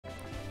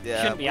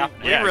Yeah, Shouldn't be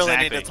happening. we Yeah, really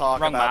exactly. need to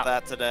talk Wrong about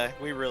map. that today.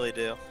 We really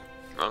do.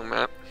 Wrong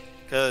map.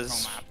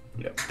 Because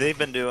Yep. they've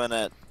been doing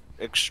it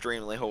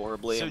extremely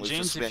horribly, So and we've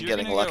James, just if been you're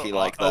getting gonna lucky go,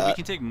 like oh, we that.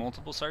 can take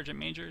multiple sergeant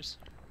majors.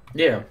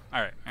 Yeah.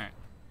 All right, all right.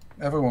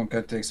 Everyone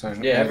can take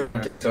sergeant. Yeah, major.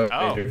 everyone takes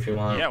sergeant Oh, major if you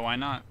want. yeah, why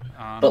not?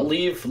 But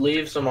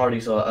leave some arty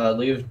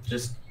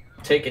just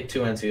take it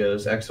 2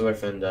 NCOs,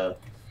 Exorf and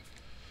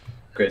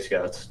Grey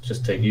Scouts.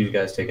 Just you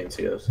guys take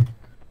NCOs.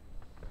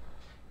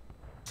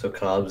 So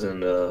Cobbs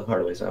and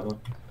Harley's have one.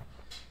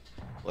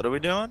 What are we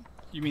doing?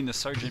 You mean the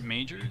sergeant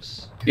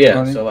majors? Yeah,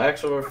 Arty? so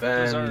Exorf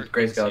Those are and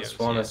Grey Scouts NCOs,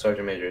 spawn yeah. as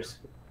sergeant majors.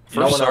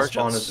 For No one else sergeants.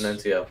 spawn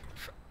as an NCO.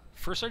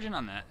 First sergeant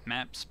on that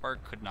map,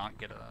 Spark could not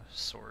get a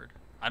sword.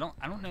 I don't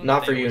know.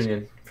 Not that for it was-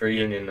 Union. For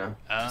Union now.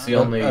 It's the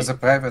Oh. only. As a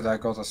private, I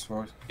got a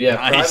sword. Yeah,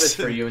 Nice. privates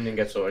for Union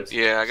get swords.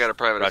 Yeah, I got a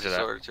private as Roger a that.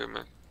 sword too,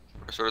 man.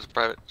 Or sword as a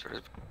private. Sword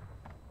as...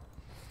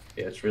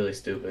 Yeah, it's really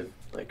stupid.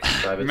 Like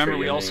privates Remember, for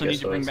we Union also get need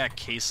to bring swords. back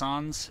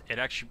caissons. It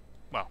actually,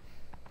 well,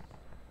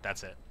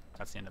 that's it.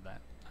 That's the end of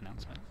that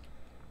announcement.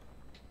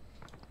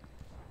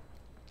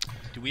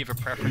 Do we have a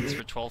preference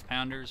for 12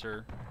 pounders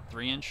or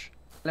 3-inch?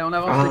 Allez, on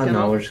avance les No,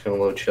 canons. we're just gonna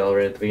load shell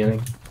right at the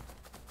beginning.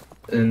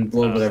 And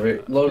load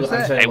whatever. Load.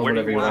 I'm saying Hey, load where do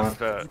whatever you you want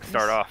want. us to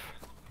start off?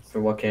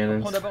 For what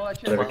cannons? Prends d'abord la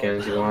chaîne. Whatever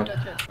cannons you want. La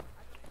chaîne.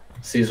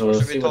 See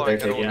what they're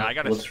taking. Yeah, I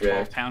got a Let's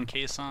react. 12-pound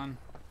caisson.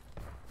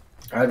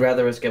 I'd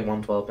rather us get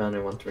 1 12-pounder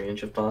and 1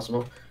 3-inch if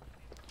possible.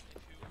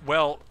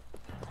 Well,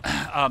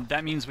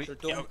 that means we.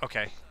 Yeah,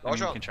 okay, we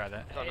can try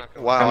that.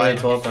 How Wow, many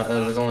 12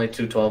 there's only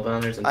 2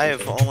 12-pounders and 2 I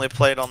have 3-inch. only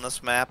played on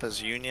this map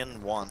as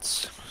Union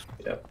once.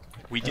 Yep.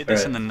 We did this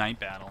Right. in the night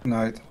battle.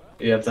 Night.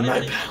 Yeah, the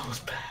night battle was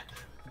bad.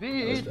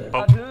 Vite, That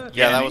à deux.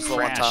 Yeah, that and was it the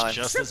one crashed time.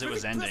 just as it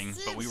was ending,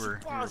 but we were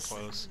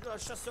close.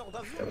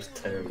 That was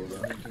terrible.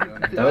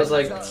 That was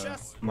like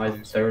my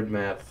 3rd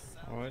map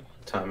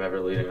time ever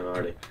leading an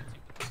arty.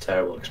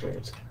 Terrible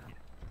experience.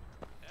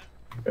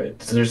 Right,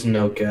 so there's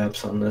no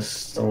gaps on this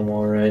stone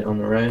wall right on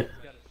the right.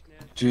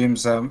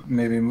 James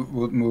maybe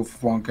would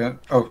move one can.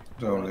 Oh,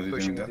 they're already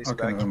doing that.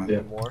 Okay, never mind.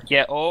 Yeah.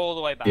 Yeah, all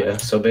the way back. Yeah,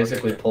 so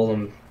basically pull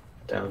them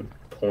down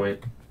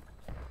point.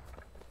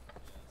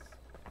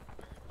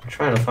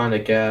 Trying to find a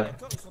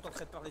gap.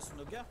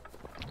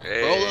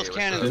 Hey, Roll those what's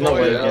cannons, up? There's no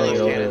way boys. of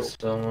getting over this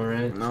stone wall,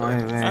 right? No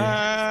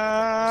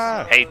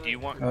way. Hey, do you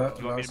want me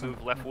to Larson,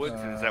 move left woods?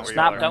 Is that where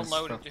Snap, you are? don't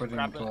load it, Stop just putting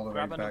grab it all the way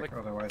grab back, another.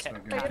 otherwise Okay.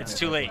 they're gonna It's hit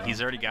too it. late.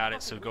 He's already got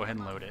it, so go ahead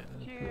and load it.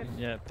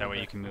 Yeah. That way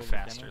you can move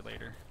faster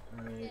later.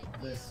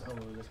 This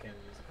cannon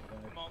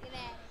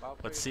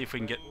Let's see if we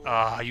can get.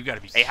 Ah, you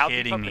gotta be Hey, how'd you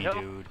kidding pump me, the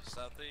hill? dude.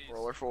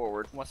 Roller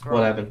forward. What's What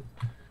wrong? happened?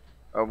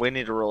 We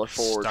need to roller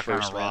forward Stuck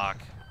first, on a man. rock.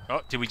 Oh,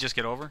 did we just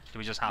get over? Did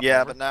we just hop Yeah,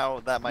 over? but now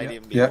that might Yeah,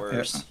 even be yeah,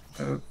 worse.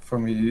 yeah. For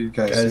me, you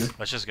guys. Guys,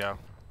 Let's just go.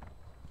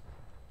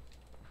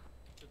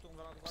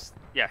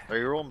 Yeah. Are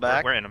you rolling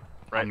back? We're in them.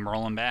 Right. I'm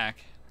rolling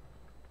back.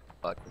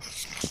 Fuck.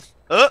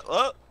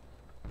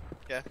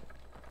 Okay.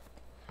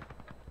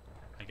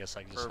 I guess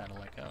I just had to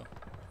let go.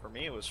 For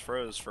me, it was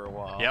froze for a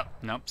while. Yep.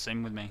 Nope.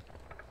 Same with me.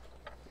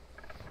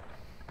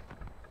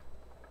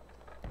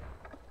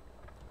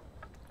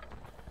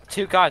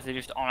 Two guys are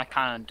just on a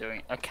cannon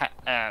doing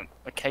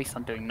a case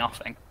on doing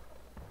nothing.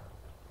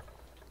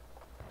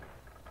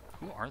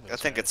 Who are those? I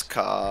think guys? it's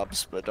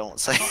Cobbs, but don't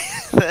say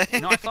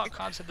anything. No, I thought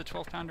Cobbs had the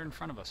 12-pounder in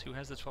front of us. Who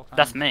has the 12-pounder?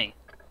 That's me.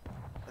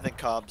 I think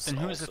Cobbs. Then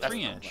who is the also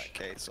 3-inch? on that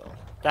case, so.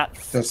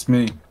 That's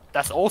me.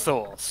 That's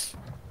also us.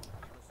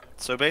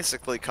 So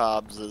basically,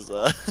 Cobbs is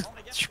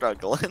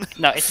struggling.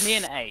 No, it's me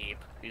and Abe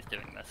who's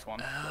doing this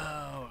one.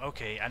 Oh,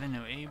 okay. I didn't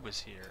know Abe was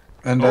here.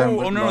 And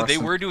Oh no, they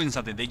were doing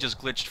something. They just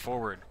glitched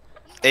forward.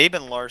 Abe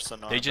and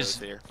Larson are They just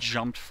both here.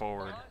 jumped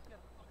forward.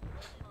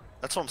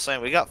 That's what I'm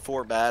saying. We got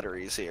 4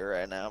 batteries here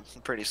right now.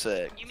 Pretty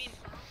sick.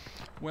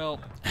 Well,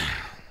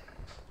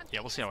 yeah,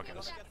 we'll see how it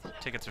goes.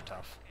 Tickets are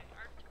tough.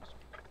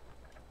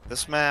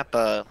 This map,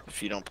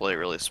 if you don't play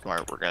really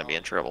smart, we're gonna be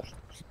in trouble.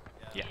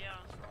 Yeah,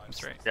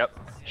 that's right. Yep.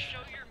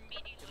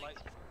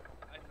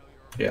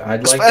 yeah,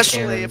 I'd like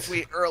Especially the if cannons.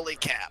 we early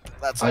cap.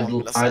 That's all I'm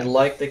gonna I'd say.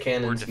 like the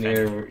cannons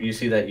defending. near. You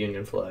see that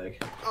Union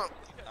flag?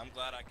 I'm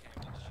glad I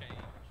came to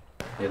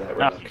change. Yeah, that No.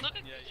 rock.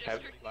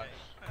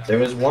 There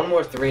was 1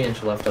 more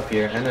 3-inch left up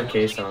here and a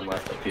caissson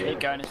left up here. Keep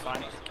going, it's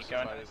fine. Keep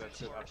going.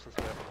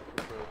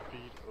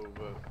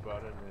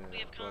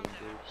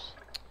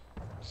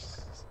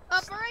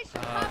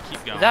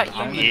 Keep going. Is that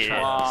I'm Union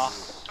gonna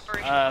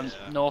try this.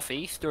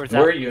 northeast or is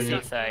that We're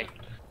Union. CSA?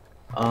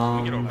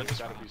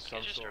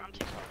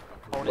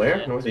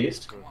 Where?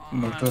 Northeast?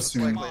 No, that's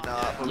me. Likely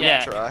not, but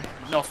Yeah. we'll try.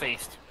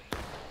 Northeast.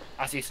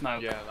 I see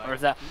smoke. Or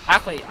is that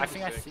actually? I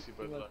think I see.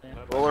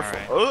 Roller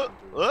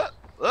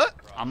Alright.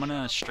 I'm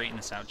gonna straighten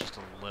this out just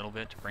a little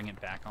bit to bring it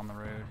back on the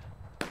road.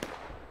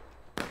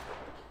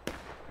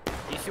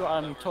 You see what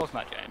I'm talking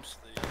about, James?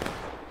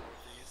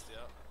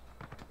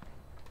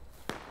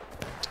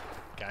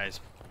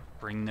 Guys,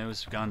 bring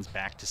those guns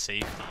back to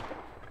safety.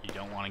 You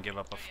don't want to give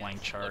up a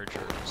flank charge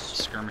or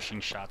skirmishing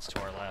shots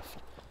to our left.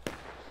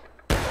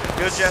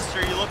 Good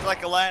Jester, you look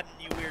like Aladdin,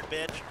 you weird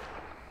bitch.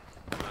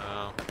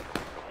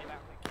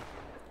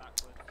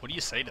 What do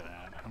you say to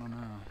that? I don't know.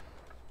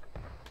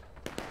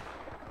 I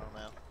don't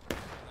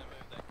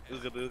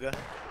know. Ooga booga.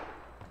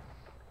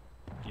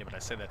 Yeah, but I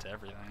say that to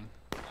everything.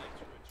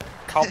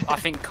 I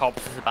think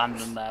Cobbs has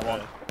abandoned their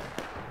one.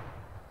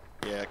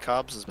 Yeah,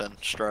 Cobbs has been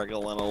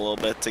struggling a little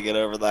bit to get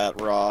over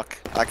that rock.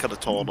 I could have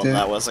told him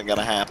that wasn't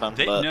gonna happen,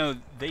 They but no,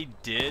 they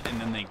did,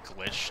 and then they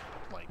glitched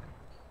like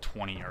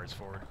 20 yards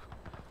forward.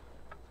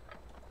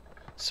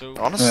 So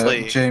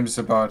honestly, James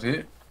about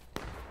it.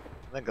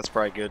 I think that's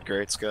probably good,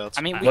 great scouts.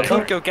 I mean, we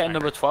could go get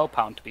another 12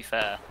 pound. To be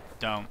fair.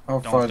 don't. How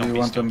don't, far don't do you be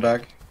want them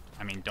stupid. back?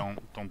 I mean, don't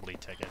bleed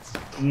tickets.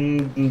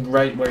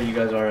 Right where you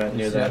guys are at,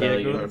 near that Yeah,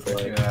 union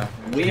flag.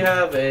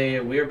 yeah.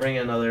 We are bringing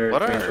another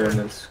What strange are-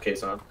 ordinance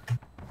case on.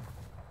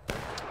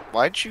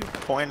 Why'd you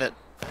point it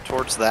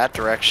towards that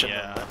direction?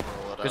 Yeah. And then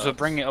roll it Because up? we're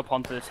bringing it up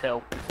onto this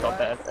hill. It's got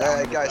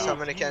better. Guys, how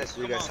many cannons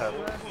do you guys have?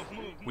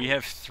 We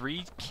have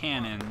 3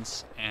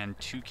 cannons and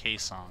 2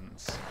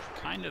 caissons.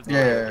 Kind of the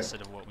Yeah. opposite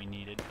of what we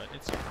needed, but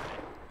it's alright.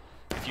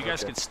 If you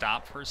guys could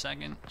stop for a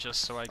second,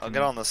 just so I can. I'll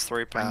get on this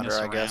 3-pounder, this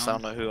I guess. I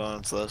around. don't know who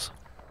owns this.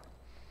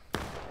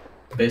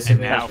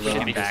 Basically, now just we rock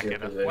can is back your it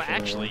up. position Well,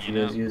 actually, once you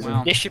guys know, use it.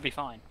 well- This should be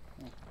fine.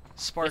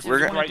 Spark, what We're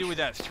do you gonna- want to do with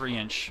that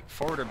 3-inch?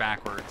 Forward or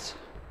backwards?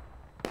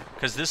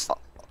 Because this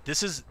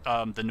is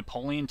the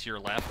Napoleon to your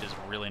left is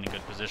really in a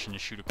good position to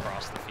shoot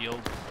across the field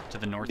to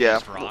the Yeah,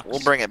 northeast rocks. we'll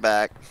bring it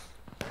back.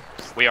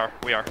 We're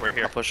I'll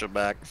here. push it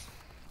back.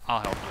 I'll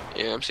help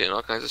you. Yeah, I'm seeing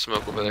all kinds of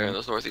smoke over there in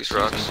those northeast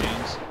rocks.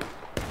 James.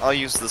 I'll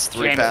use this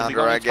James, have you 3-pounder,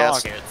 got I any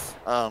guess. targets?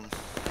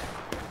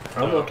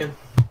 I'm looking.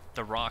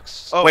 The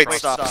rocks. Oh, wait, rocks-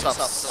 stop.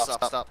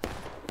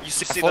 You I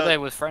see thought the they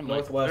was friendly.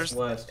 Northwest,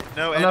 west,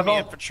 no enemy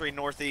infantry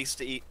northeast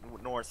to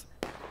north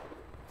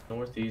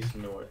northeast,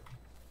 north.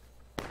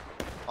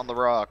 on the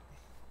rock.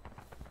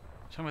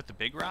 Talking about the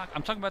big rock?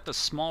 I'm talking about the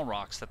small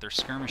rocks that they're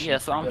skirmishing. Yeah,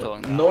 so I'm from.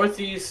 talking about.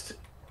 Northeast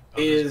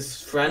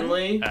is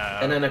friendly,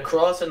 and then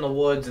across in the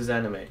woods is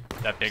enemy.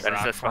 That big That is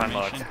rock just behind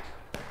formation.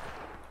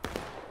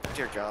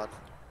 Dear God.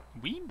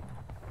 We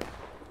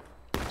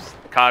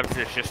Cobbs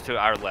is just to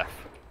our left.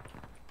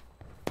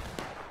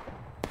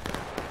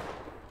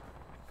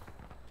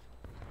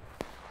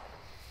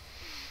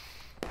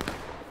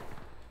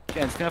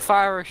 James, gonna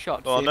fire a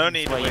shot. Well, see no if need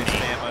it's to where you waste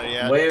need. ammo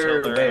yet Where?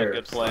 until they're in a Where?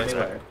 good place.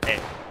 Anywhere.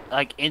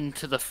 Like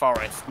into the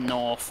forest,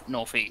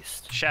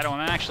 northeast. Shadow.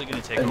 I'm actually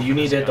gonna take. And over you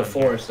need this to hit the gun.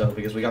 forest though,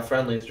 because we got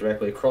friendlies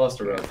directly across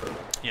the road from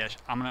them. Yeah,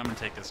 I'm gonna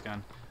take this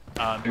gun.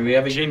 Do we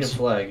have a James, Union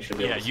flag? You should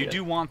be Yeah, able to see you it.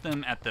 do want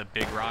them at the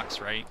big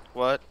rocks, right?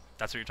 What?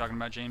 That's what you're talking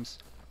about, James?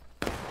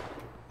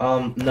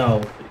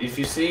 No. If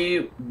you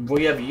see,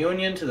 we have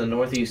Union to the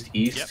northeast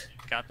east. Yep,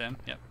 got them.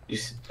 Yep. You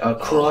Oh, I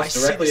across,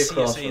 see directly the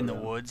across CSA from in the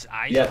them. woods.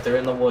 Yeah, they're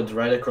in the woods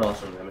right across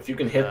from them. If you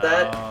can hit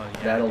that, Oh,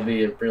 yeah, that'll yeah.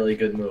 be a really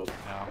good move.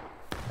 No.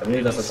 I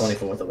believe that's a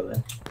 24th over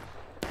there.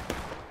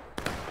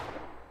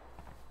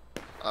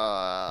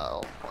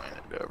 I'll point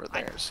it over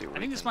there and see what I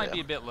think this might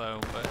be a bit low,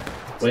 but.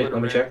 it's Wait, not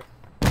let me rare. check.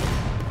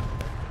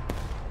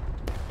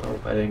 Oh,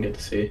 I didn't get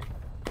to see.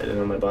 I didn't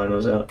know my bind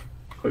was out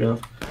quick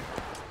enough.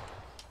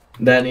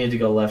 That needed to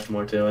go left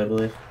more too, I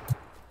believe.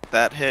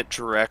 That hit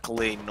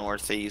directly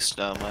northeast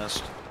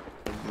almost.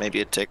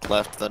 Maybe a tick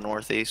left to the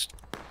northeast.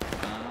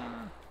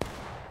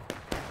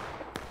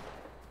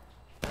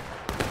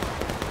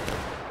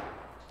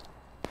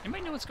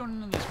 Anybody know what's going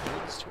on in these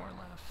woods to our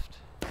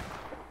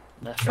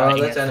left?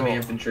 Oh, that's enemy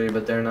infantry,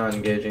 but they're not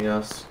engaging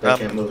us. They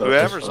can't move up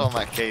this Whoever's far. on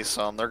that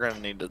caisson, they're gonna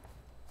need to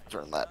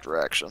turn that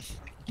direction.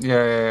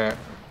 Yeah.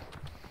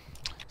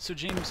 So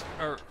James,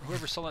 or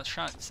whoever saw that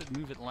shot, said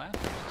move it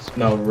left?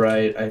 No,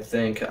 right, I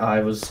think.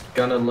 I was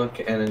gonna look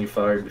and then you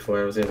fired before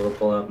I was able to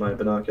pull out my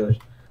binoculars.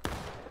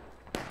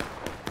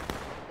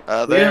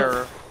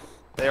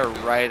 They are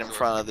right in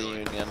front of the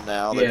Union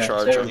now. They're Yeah,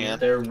 charging in.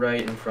 they're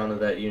right in front of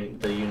that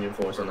the Union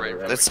force on the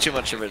right. It's too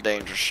much of a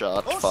dangerous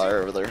shot to fire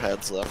over their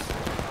heads, though.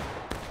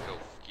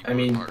 I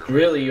mean,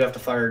 really, you have to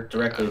fire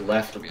directly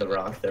left of the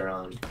rock they're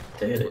on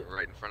to hit it.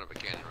 Right in front of a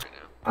cannon right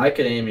now. I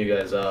could aim you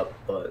guys up,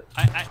 but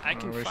I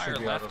can we fire should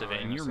be out left of of the it,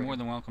 way and in a you're second. more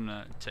than welcome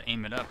to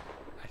aim it up.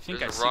 I think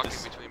There's I a see rocket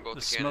this, between both the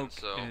the smoke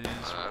cannons, so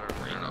is I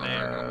don't right know.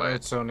 there. But-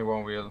 It's only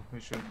one wheel. We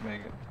should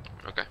make it.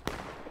 Okay.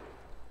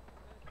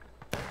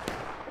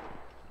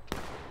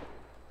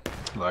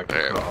 Like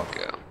There a we clock.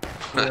 go.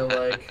 feel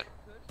like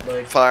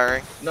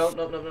Firing. no.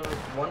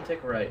 One tick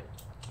right.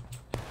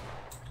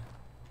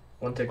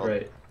 One tick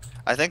right.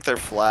 I think their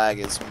flag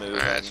is moving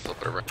Alright, let's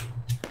flip it around.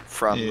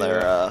 from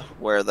their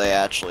where they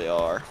actually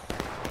are.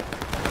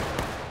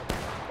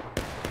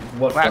 What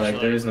Well, flag? actually,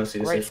 There is no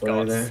CSA Great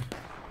flag Scots. there.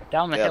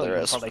 Down the Yeah, hill, you there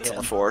can is. probably It's hit in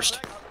the him. forest.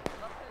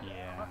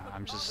 Yeah,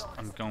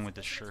 I'm going with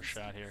the sure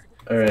shot here.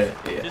 All right.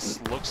 Yeah. This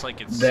looks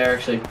like it's.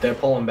 They're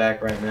pulling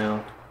back right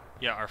now.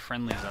 Yeah, our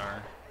friendlies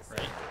are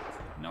right.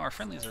 No, our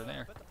friendlies are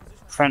there.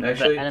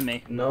 Actually, the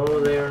enemy. no,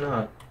 they are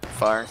not.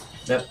 Firing.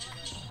 Yep.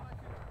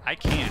 I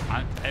can't.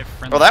 I have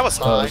friendlies. Oh, that was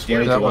Oh, high. it's way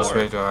Dear too That was Lord.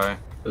 way too high. It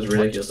was What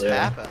ridiculous. just Yeah.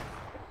 happened?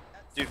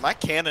 Dude, my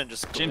cannon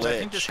just glitched. James, I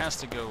think this has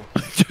to go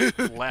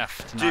Dude,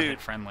 left, not Dude,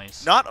 hit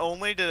friendlies. not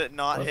only did it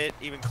not hit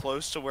even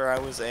close to where I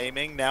was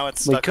aiming, now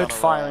it's We stuck could on a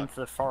fire rock. into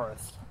the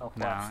forest.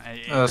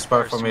 No,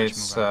 Spar for me,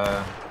 it's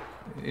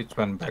it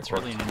went That's backwards.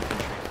 really an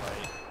infantry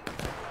fight.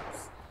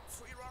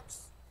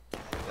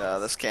 Yeah,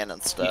 this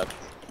cannon's dead.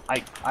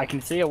 I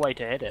can see a way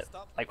to hit it,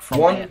 like from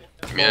One. here.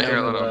 Yeah, I hear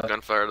a lot Uh, of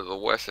gunfire to the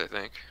west, I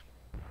think.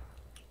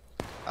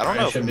 I don't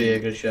know. That should be a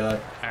good shot.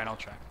 Alright, I'll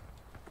try.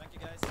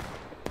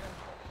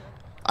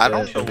 I Yeah,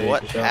 don't should be know a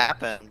what good shot.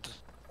 happened.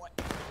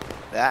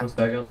 That Let's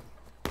back up.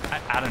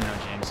 I don't know,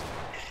 James.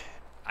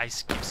 I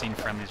keep seeing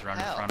friendlies run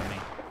in front of me.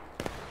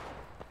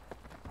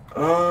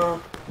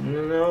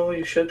 No,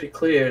 you should be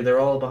clear. They're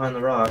all behind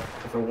the rock.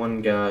 For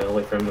one guy, I'll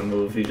wait for him to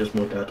move. He just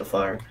moved out to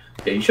fire.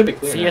 Yeah, you should be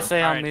clear. CSA,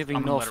 I'm Alright, moving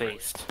I'm gonna let her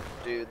northeast.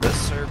 dude,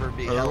 this server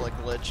be hella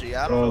glitchy. I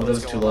Now. don't Oh, know this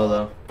what's is too going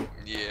low on. though.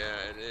 Yeah,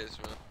 it is,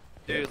 man.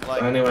 Dude,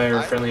 like, Anyway, our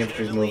I friendly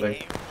infantry's legitimately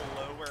moving. aimed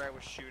below where I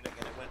was shooting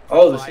and it went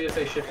Oh, the 5 CSA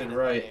feet shifted in the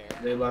right. air.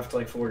 They left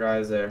like 4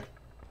 guys there.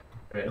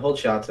 Alright, hold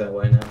shots that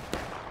way now.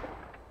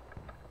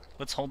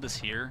 Let's hold this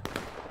here.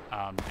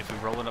 If we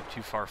roll it up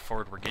too far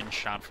forward, we're getting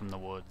shot from the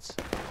woods.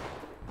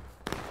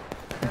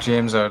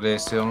 James, are they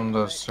still on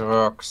those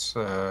rocks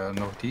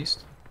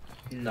northeast?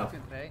 No.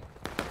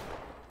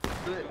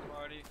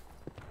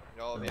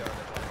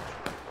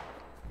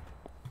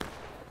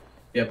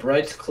 Yep,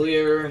 right's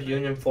clear.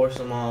 Union force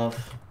them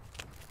off.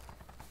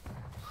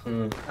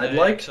 I'd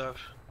like. So,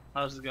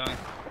 how's it going?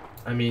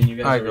 I mean, you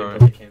I guys go. already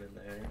put the cannon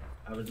there.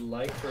 I would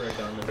like for a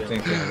gun to be I able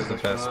think to this is the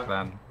finish best shot,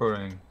 plan.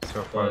 Pulling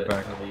so far but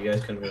back. you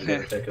guys couldn't really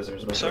get it because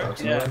there's a bunch of Sorry?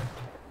 rocks in Yeah.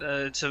 the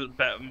way. It's a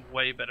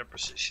way better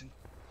position.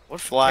 What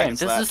flag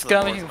James, is that this is to the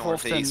going north,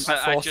 forth and northeast?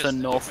 I forth just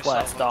and put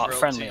northwest myself on are drill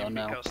friendly team or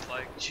no? Because,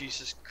 like,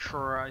 Jesus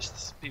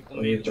Christ, people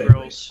Wait, need wait,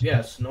 drills. wait.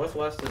 Yes,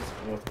 northwest is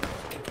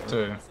northwest.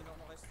 Two.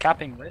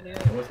 Capping.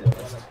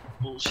 Northwest.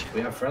 Bullshit.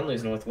 We have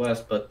friendlies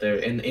northwest, but they're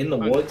in the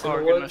On woods. In the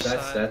Argonne woods,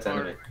 side, that's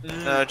enemy.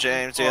 No,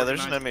 James, yeah, there's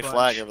an Organized enemy bunch.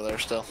 flag over there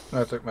still.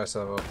 I took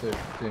myself off the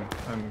team.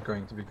 I'm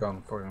going to be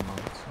gone for a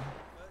moment. So.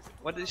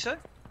 What did you say?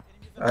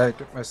 I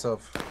took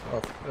myself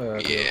off the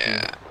team.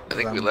 Yeah, I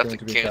think I'm we left going the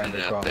to be cannon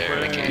kinda out gone there. for a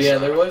in moment. case- Yeah,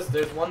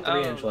 there's one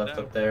 3-inch left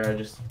no. up there.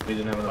 We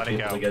didn't have enough Let it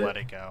people go, to get let it.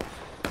 it go.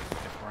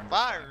 If we're under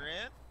Fire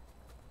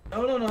in!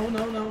 No,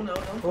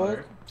 don't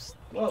fire.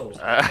 Whoa.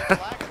 Flag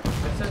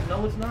I said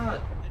no, it's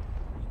not.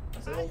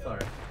 I said hold fire.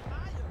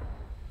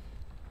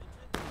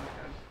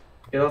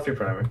 Get off your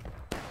primer.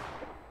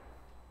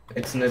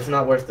 It's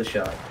not worth the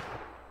shot.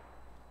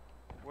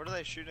 What are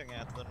they shooting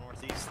at to the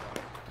northeast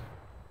though?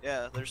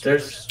 Yeah, there's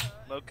There's-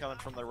 smoke coming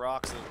from the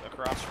rocks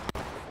across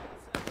from.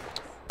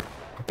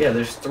 Yeah,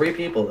 there's 3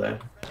 people there.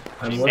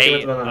 I'm looking Hey,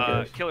 at the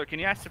binoculars. Killer, can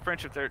you ask the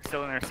French if they're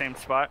still in their same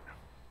spot?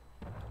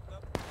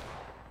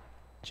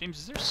 James,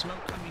 is there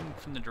smoke coming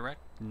from the direct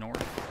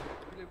north?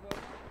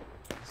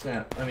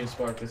 Snap. I mean,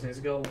 Spark. This needs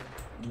to go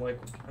like.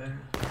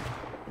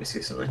 Let me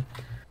see something.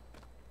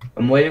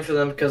 I'm waiting for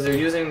them because they're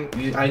using.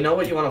 I know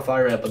what you want to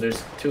fire at, but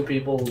there's 2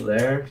 people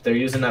there. They're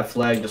using that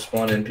flag to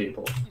spawn in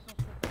people.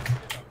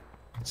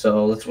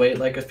 So let's wait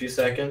like a few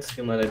seconds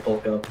and let it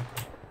bulk up.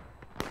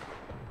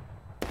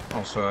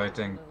 Also, I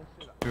think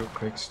 2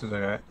 clicks to the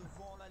right.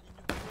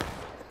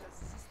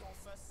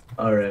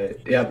 All right.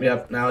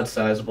 Yep. Now it's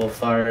sizable.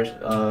 Fire.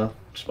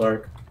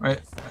 Spark. Wait,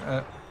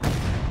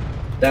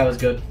 That was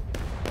good.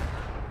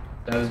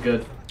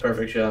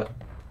 Perfect shot.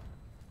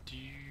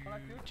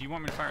 Do you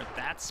want me to fire at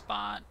that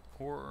spot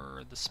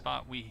or the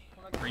spot we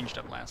ranged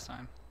up last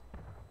time?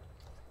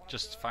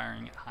 Just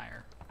firing it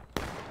higher.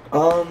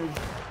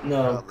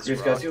 No. this These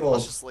rock. guys, you Let's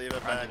hold. just leave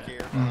it Roger back that. here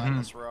behind Mhm.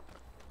 this rock.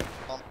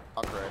 I'm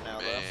rock right now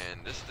though.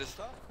 Man, this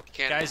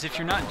cannon. Guys, if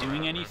you're not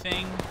doing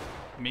anything,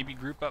 maybe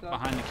group up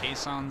behind the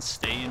caissons,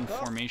 stay in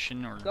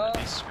formation, or at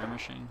least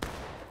skirmishing,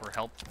 or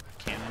help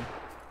cannon.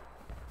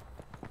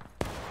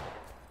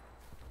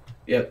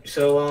 Yep.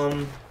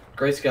 So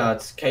Great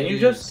Scots, can you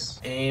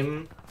just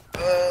aim?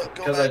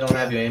 Because I don't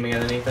have you aiming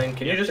at anything.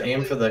 Can you just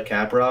aim for the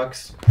cap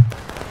rocks?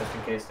 Just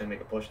in case they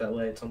make a push that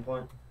way at some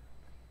point.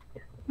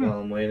 While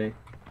I'm waiting.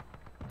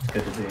 It's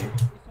good to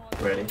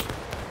be ready.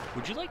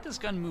 Would you like this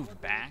gun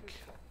moved back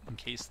in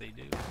case they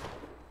do?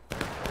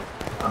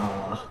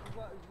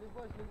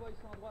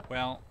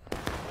 Well,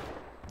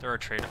 there are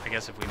trade. I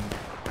guess if we move.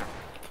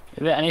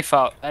 If any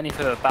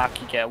further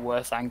back, you get a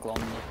worse angle on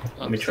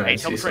the. Let me try Hey,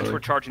 and tell see the French we're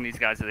something. charging these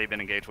guys that they've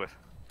been engaged with.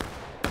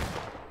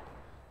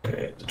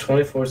 Okay, the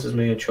 24th is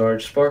making a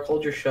charge. Spark,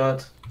 hold your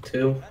shot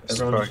too.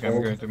 Everyone Spark, just I'm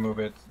hold. going to move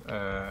it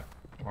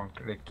 1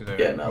 click to the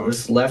Yeah, no, north.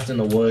 this left in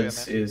the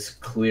woods is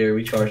clear.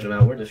 We charged them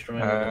out. We're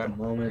destroying them at the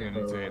You moment. need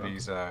to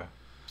release the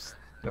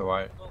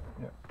white.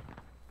 Yeah.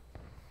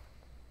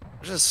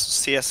 There's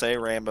just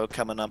CSA Rambo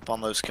coming up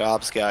on those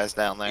cops guys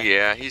down there.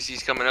 Yeah,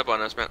 he's coming up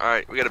on us, man. All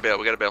right, we gotta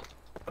bail.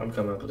 I'm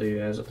coming up with you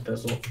guys with the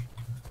pistol.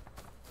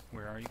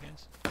 Where are you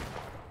guys?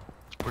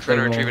 We're trying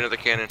to They retrieve won't. another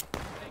cannon.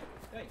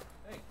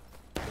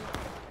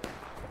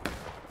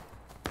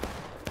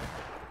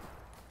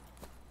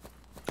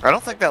 I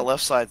don't think that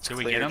left side's Did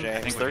we clear, get him? I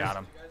James. think we They're- got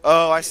him.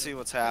 Oh, I see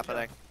what's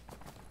happening.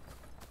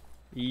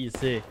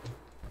 Easy.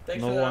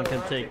 Thanks No for that one can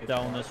alarm take ticket.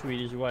 down a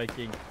Swedish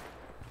Viking.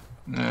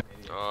 Yeah.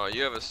 Oh,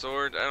 you have a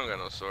sword? I don't got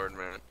no sword,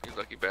 man. You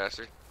lucky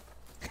bastard.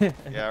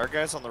 Yeah, our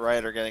guys on the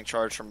right are getting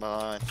charged from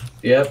behind.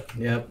 Yep.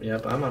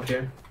 I'm up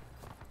here.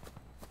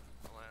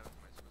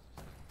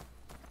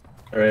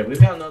 Alright,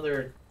 we've got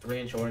another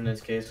 3-inch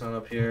ordnance case on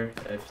up here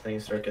if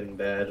things start getting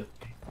bad.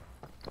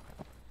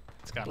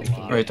 It's got a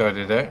lot. Wait, are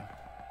they there?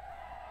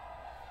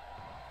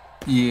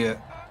 Yeah.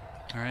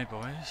 Alright,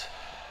 boys.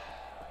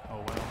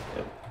 Oh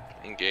well.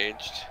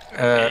 Engaged.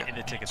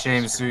 The tickets are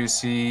James, do screwed. you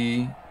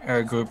see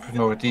a group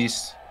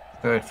northeast?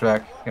 Third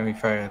flag. Can we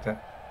fire at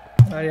that?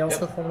 Alliance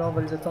reformée, on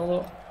va les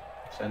attendre.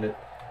 Send it.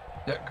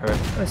 Yeah, correct.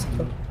 Ouais, c'est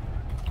toi.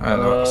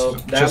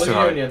 That was just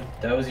right. Union.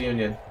 That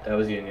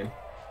was Union.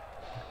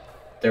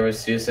 There was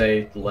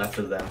CSA left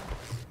of them.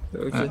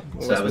 Ok.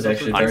 So that was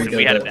actually very Honestly, good.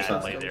 we had a that bad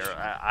was play awesome. there.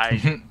 I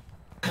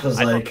It was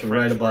I thought like the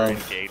right French were above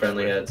engaged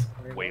friendly with heads.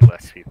 way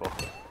less people.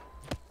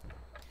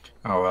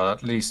 Oh well,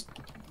 at least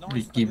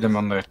we keep them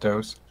on their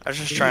toes. I was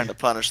just trying to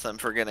punish them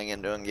for getting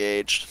into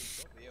engaged.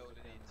 We only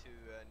need 2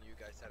 and you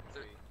guys have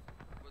 3.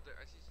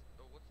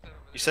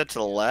 You said to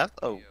the left?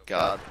 Oh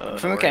god. I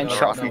think we're getting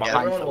shot from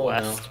behind Everyone to the hold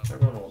west. now.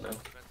 Everyone hold now.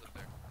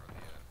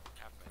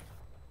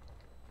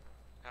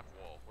 Half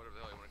wall, whatever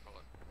the hell you want to call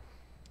it.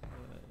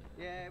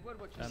 Yeah, what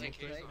about you There's a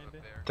case say? up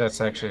there.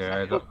 That's actually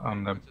right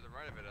on them. To the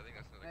right of it, I think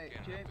that's another Hey, can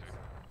up James.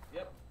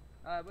 there. Yep.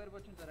 What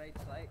about you the right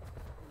side?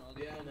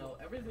 Yeah, no,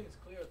 everything's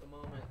clear at the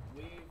moment.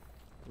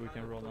 We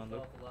can roll on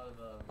loop.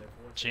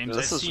 James,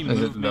 This I is- see is it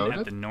movement loaded?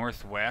 at the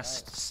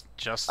northwest,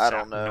 just I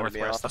don't know, to be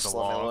northwest of honest, the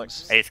let me look.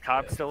 logs. Hey, is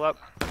Cobb still up?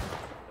 Alright,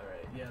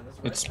 yeah, this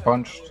It's right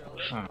punched. side, Oh. I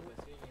don't really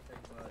see anything,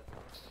 but-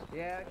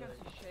 Yeah, I can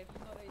see shapes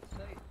on the right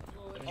side. I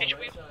mean, the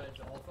right side's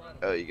all fine.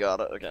 Oh, you got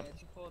it? Okay. Yeah,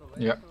 too far away,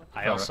 Yeah. so-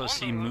 I also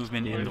see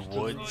movement in the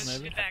woods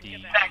at the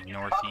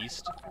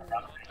northeast,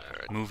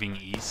 moving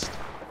east.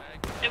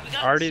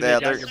 Arty, Yeah, they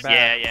got they're- your Yeah,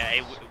 back. yeah.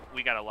 Hey,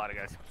 we got a lot of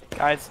guys.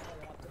 Guys,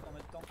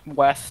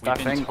 west, I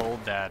We've been think.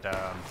 told that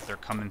they're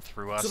coming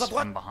through us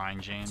from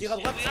behind, James,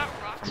 from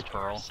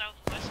Pearl.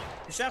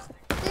 Yep.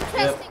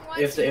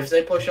 If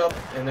they push up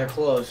and they're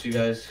close, you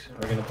guys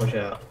are gonna push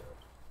out.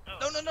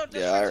 No.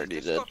 Yeah, I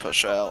already did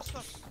push out.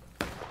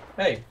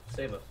 Hey,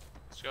 save us.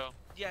 Let's go.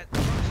 Yeah,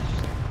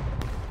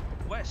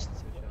 west,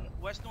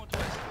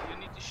 northwest. You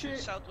need to shoot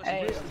southwest.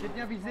 Hey, west. j'ai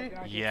bien visé.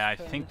 Yeah, I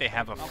think they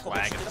have a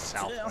flag at the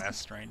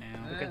southwest right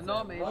now.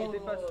 Non, mais il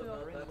était pas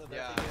sûr.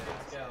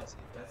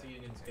 That's a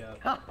Union scout.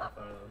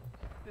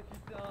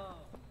 Putain.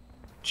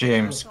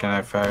 James, can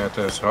I fire at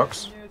those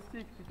rocks?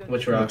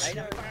 Which rocks?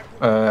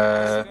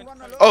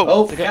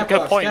 Oh! Cap good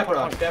rocks, point.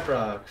 Cap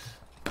rocks.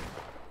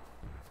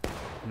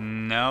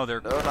 No,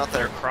 they're No, not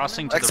there.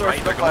 crossing to the Exor,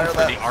 right. They're fire going for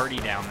that. the arty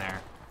down there.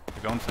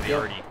 They're going for the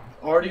Yep. arty.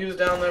 Arty's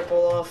down there,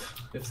 pull off.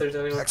 If there's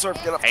anyone. Exor,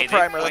 get up Hey, the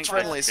primer, they that's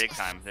flanked us friendlies. big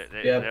time.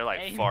 Yeah. They're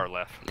like far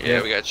left.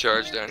 Yeah, we got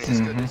charged down here.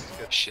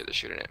 Mhm. Shit, they're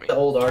shooting at me. The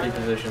old Arty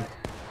position.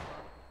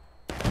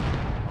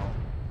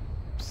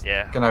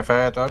 Yeah. Can I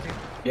fire at Arty?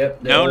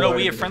 Yep. the No, old no, Arty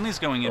we have position. friendlies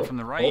going in from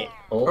the right.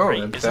 Oh, Oh, Right,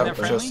 man. isn't that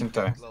there was just in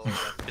time. Isn't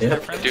Yeah. there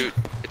friendly? Dude,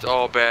 it's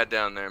all bad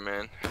down there,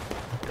 man.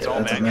 It's all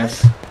that's a bad,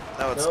 mess. guys.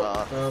 No, it's Nope,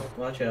 not. nope,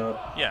 watch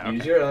out. Yeah,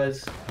 Use okay. your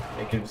eyes.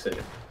 Make your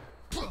decision.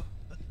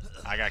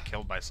 I got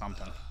killed by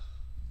something.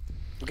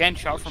 We're getting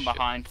shot from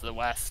behind to the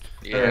west.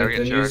 Yeah, Alright, we're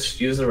getting then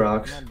charged. use the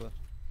rocks.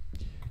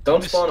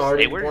 Don't spawn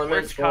Arty Hey, deployment,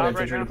 where's spawn Cobb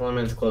right infantry now?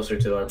 deployments closer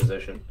to our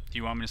position. Do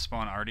you want me to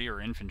spawn arty or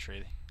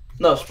infantry?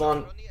 No,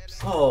 spawn.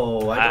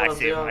 Oh, I I don't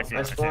see him, know. I see him, I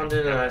I see spawned him.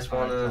 in and I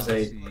spawned in as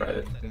a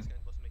private. Are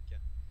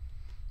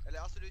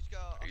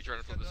you trying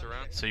to flip this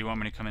around? So you want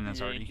me to come in as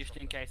Yeah, arty? just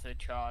in case they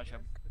charge.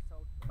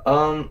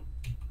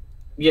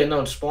 Yeah,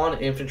 no, spawn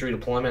infantry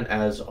deployment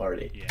as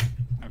Arty. Yeah.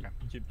 Okay.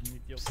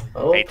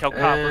 Oh, Hey, tell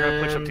Cobb we're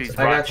gonna push up these and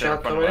I got rocks there in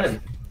shot front of coming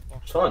us. in.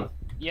 It's fun.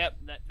 Yep,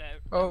 they're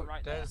Oh,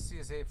 right there. there's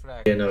CSA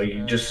flag. Yeah, no,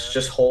 you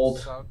just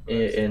hold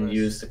and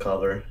use the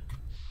cover.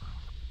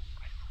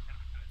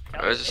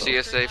 There's a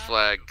CSA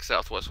flag,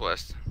 southwest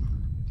west.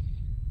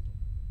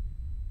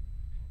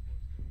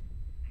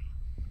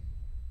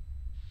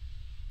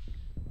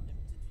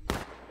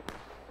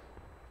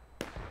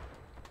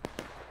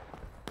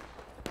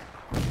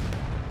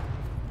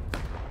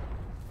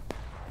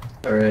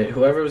 Alright,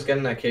 whoever was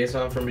getting that case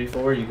on from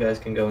before, you guys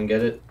can go and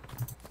get it.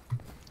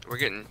 We're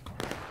getting.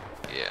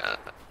 Yeah.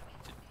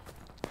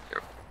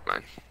 Here,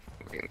 mine.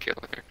 We're getting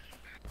killed here.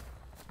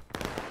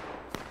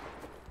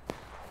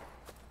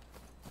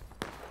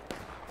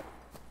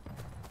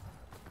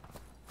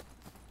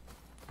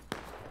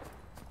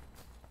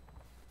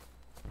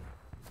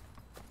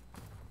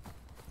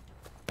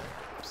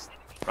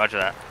 Roger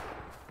that.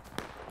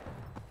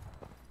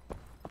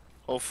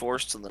 Whole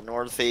force to the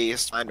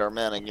northeast. Find our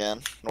men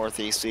again.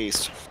 Northeast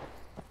east.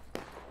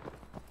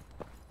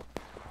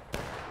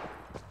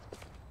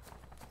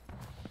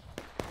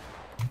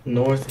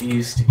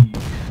 Northeast.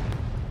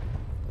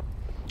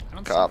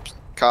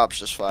 Cops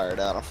just fired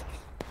at him.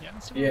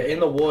 Yeah, in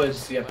the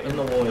woods. Yep, in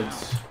the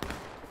woods.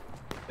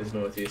 Is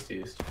northeast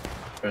east.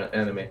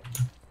 Enemy.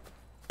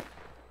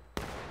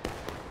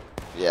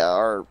 Yeah,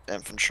 our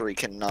infantry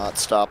cannot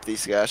stop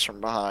these guys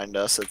from behind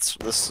us. This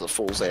is a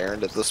fool's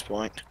errand at this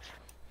point.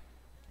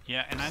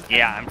 Yeah, and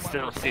I'm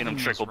still seeing them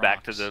trickle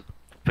back to the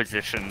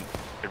position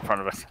in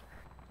front of us.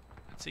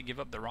 I'd say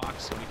give up the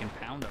rocks so we can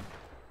pound them.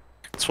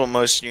 That's what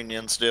most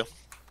unions do.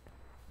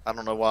 I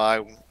don't know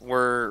why.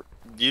 We're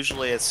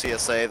usually at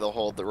CSA they'll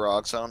hold the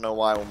rocks. I don't know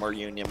why when we're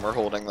union we're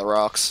holding the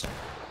rocks.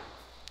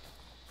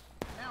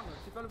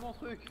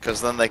 Because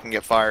then they can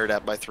get fired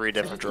at by 3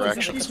 different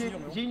directions.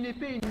 J'ai une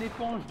épée et une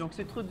éponge, donc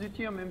c'est trop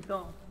d'outils en même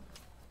temps.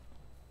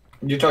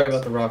 You're talking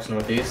about the rocks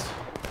northeast?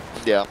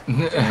 Yeah.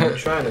 I'm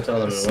trying to tell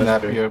them.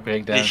 Snap your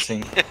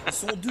breakdancing.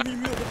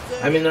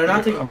 I mean, they're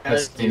not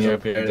taking your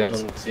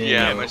breakdancing.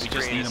 Yeah, my we just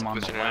need screen's them on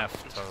the glitching out.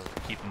 left to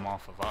keep them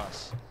off of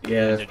us.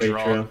 Yeah, And that's to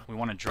pretty true. We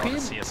want to draw the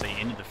CSA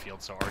into the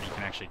field so Arty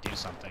can actually do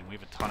something. We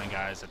have a ton of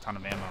guys, a ton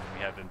of ammo,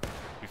 and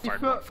we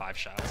fired about 5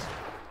 shots.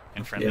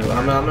 And friendly. Yeah,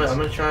 I'm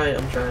gonna try.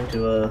 I'm trying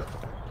to.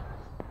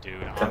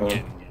 Dude, I'm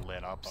getting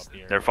lit up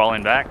here. They're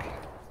falling back.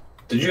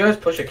 Did you guys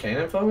push a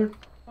cannon forward?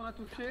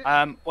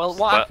 Well,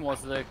 what happened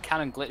was the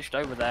cannon glitched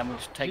over there and we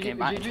was taking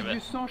advantage of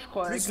it.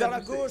 Plus vers la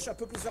gauche, un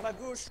peu plus vers la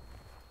gauche.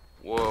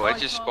 Whoa, I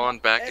just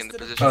spawned back in the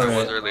position I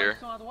was earlier.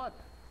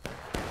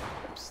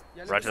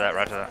 Roger that,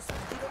 roger that.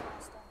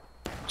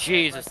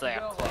 Jesus, they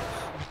are close.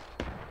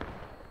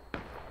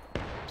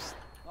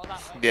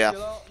 Yeah.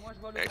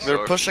 Excellent.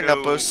 They're pushing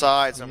up both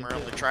sides and we're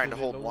only trying to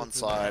hold one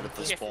side at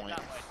this point.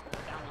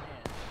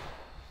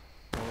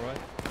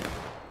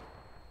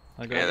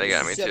 Yeah, they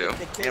got me too.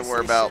 And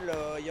we're about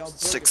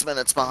 6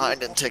 minutes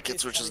behind in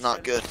tickets, which is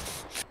not good.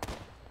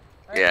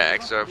 Yeah,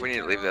 so if we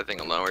need to leave that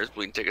thing alone, we're just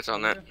bleeding tickets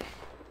on that.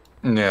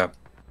 Yeah.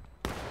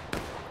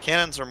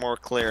 Cannons are more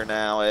clear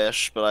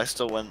now-ish, but I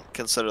still wouldn't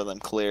consider them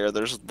clear.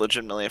 There's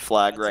legitimately a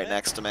flag right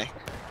next to me.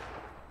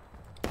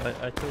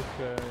 I took.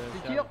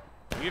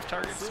 Do we have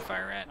targets to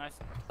fire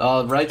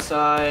at? Right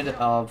side,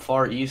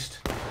 far east,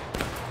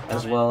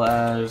 as well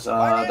as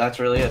that's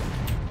really it.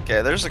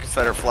 Okay, there's a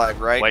Confederate flag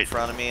right in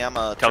front of me. I'm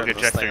gonna turn Target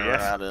this thing Jester,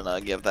 yes. around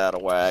and give that a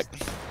whack.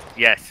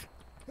 Yes.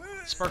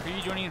 Spark, are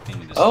you doing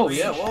anything to this? Oh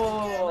yeah,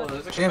 whoa,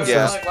 there's a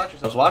Confederate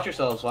flag. Watch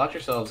yourselves, watch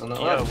yourselves on the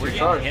left. We're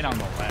getting hit on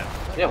the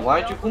left. Yeah,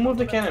 who moved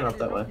the cannon up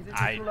that way?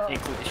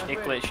 It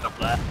glitched up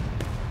there.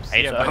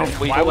 Yeah, but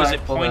why was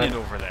it pointed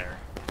over there?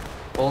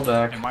 Pull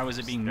back. And why was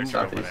it being moved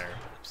over there?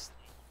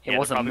 It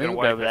wasn't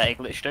moved over there, it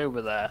glitched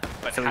over there.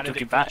 But So how we did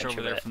took it glitch advantage over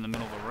of there it. from the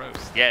middle of the road?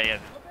 Yeah, yeah.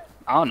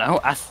 I don't know,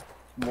 that's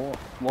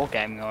war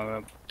gaming or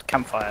a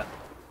campfire.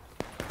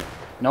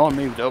 No one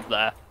moved up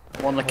there.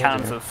 One of the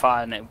cannons was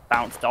fired and it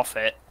bounced off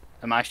it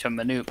and managed to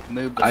move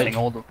the thing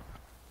all the...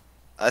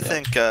 I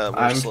think we're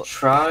I've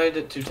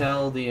tried to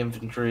tell the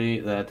infantry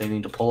that they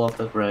need to pull off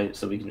the right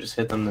so we can just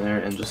hit them there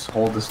and just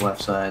hold this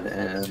left side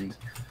and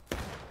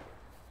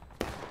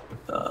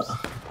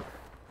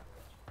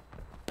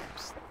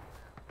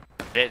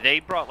They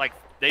brought like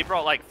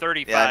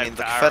 35. Yeah, I mean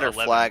the to our Confederate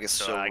 11, flag is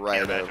so still I can't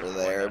right imagine over what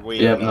there. that- We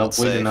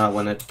did not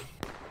win it.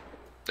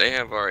 They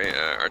have our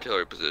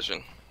artillery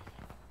position.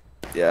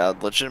 Yeah,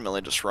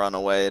 legitimately just run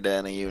away to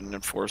any Union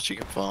force you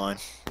can find.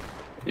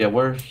 Yeah,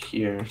 we're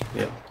here.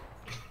 Yeah.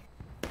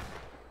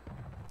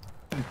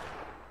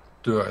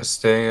 Do I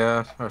stay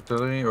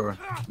artillery or?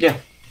 Yeah.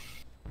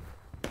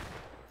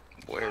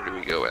 Where do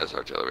we go as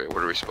artillery?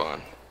 Where do we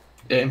spawn?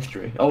 Yeah,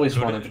 infantry. Always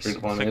Go spawn to infantry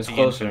click deployment. It's the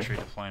closer. infantry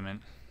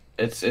deployment.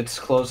 It's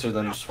closer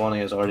than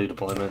spawning as already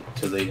deployment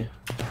to the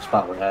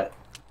spot we're at.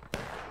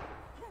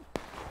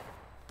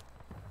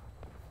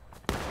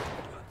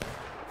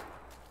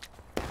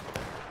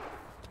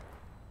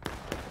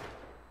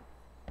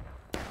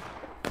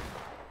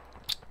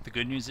 The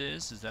good news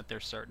is that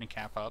they're starting to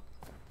cap up.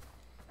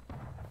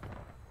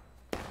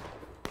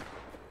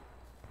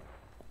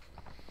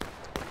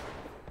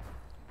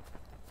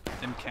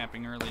 Them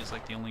capping early is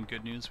like the only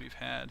good news we've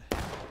had.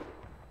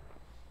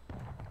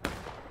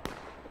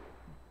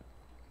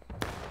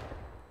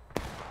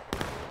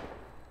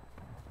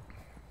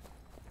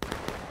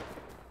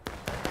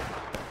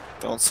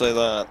 Don't say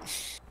that.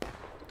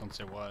 Don't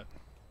say what.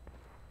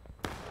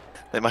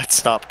 They might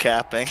stop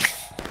capping.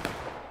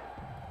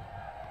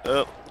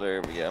 Oh,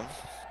 there we go.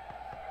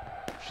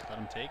 Just let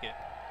them take it.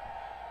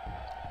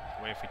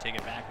 That way if we take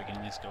it back, we can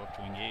at least go up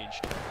to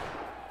engaged.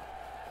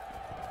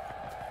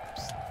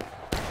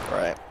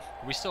 Right.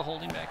 Are we still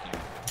holding back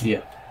here?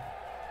 Yeah.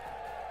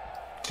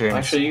 James.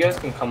 Actually, you guys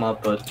can come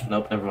up, but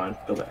nope, never mind.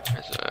 Go back.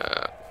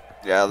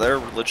 Yeah, they're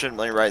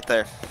legitimately right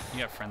there.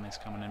 You got friendlies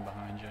coming in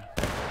behind you.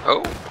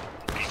 Oh!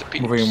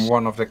 Moving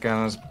one of the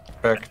cannons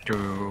back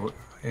to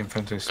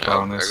infantry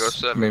spawn there goes is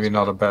seven. maybe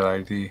not a bad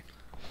idea.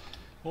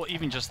 Well,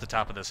 even just the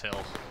top of this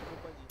hill.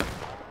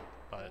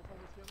 But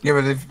Yeah,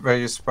 but where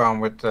you spawn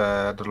with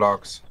the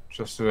logs,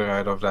 just to the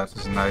right of that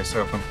is a nice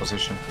open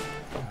position.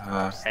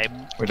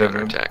 With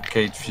a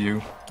gate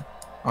view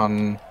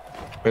on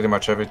pretty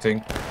much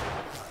everything.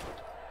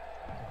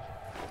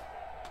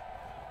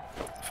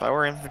 If I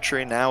were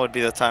infantry, now would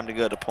be the time to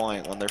go to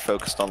point when they're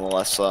focused on the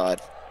left side.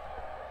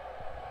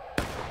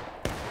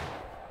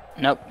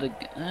 Nope,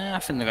 I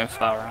think they're going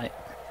far right.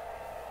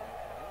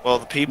 Well,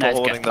 the people Nice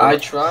holding guy. the... I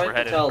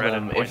tried to tell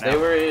them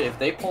if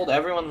they pulled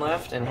everyone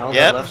left and held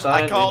Yep, that left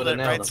side, I called we it.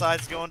 would've Right nailed them.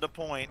 side's going to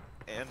point,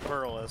 and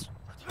Pearl is.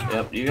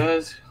 Yep, you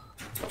guys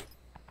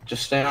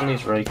just stay on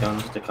these ray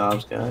guns with the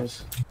Cobbs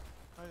guys.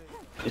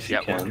 If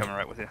Yeah, you we're can. coming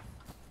right with you.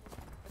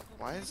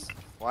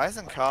 Why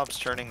isn't Cobbs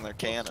turning their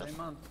cannon?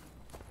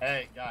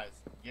 Hey guys,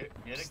 get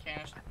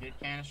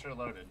canister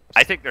loaded.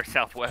 I think they're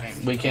southwest.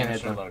 We can't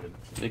hit Canister them. loaded.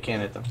 We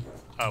can't hit them.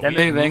 We They're have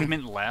moving.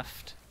 movement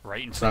left,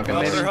 right, and It's not center.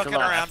 gonna Oh, they're work. hooking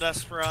around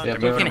us. Run. Yeah, We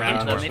they're can hit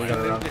around them us. if We we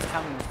gotta move run. this We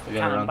gotta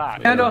cannon run.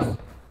 back. And us!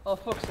 Oh,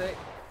 fuck's sake.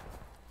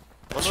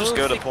 Let's just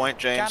go to point,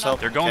 James. Help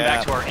They're them going back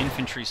cap. to our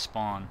infantry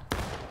spawn.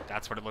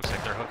 That's what it looks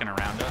like. They're hooking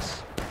around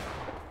us.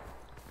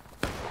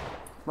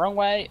 Wrong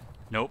way.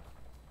 Nope.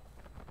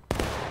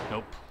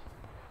 Nope.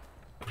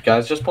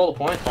 Guys, just pull the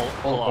point. Pull the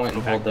Pull off, point go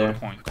and back, hold go to there.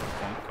 point, go to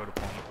point, go to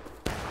point.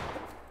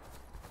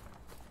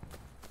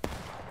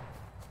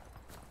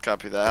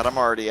 Copy that. I'm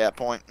already at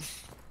point. Go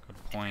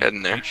to point.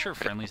 Heading there. Make sure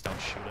friendlies don't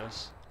shoot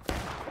us.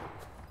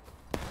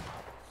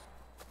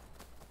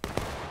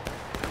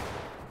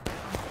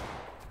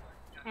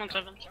 Come on,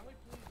 Seven.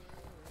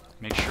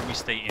 Make sure we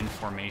stay in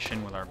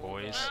formation with our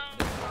boys.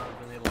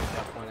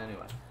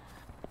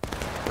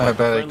 I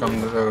better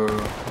come to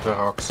the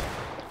rocks.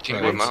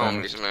 King with my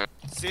homies, man.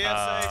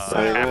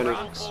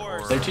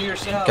 They're to your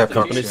south. Cap They're to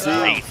rocks. your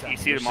south. You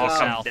see them all come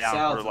South, down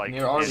south, for like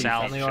near Arty,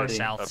 south, on the Arty.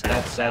 south,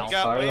 That's south.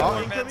 fire Wait, away.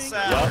 movement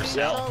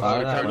south.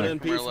 Fire that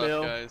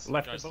way.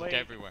 Left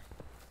everywhere.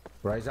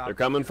 Rise up. They're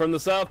coming from the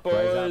south,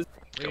 boys.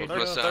 Coming from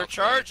the They're south.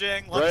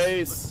 charging. Let's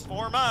Brace.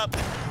 form up.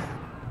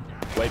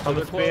 Wait for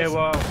the spear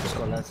wall.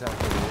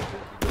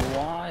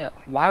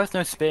 Why was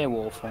no spear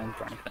wall formed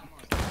or anything?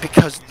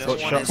 Because no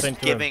Got one shots is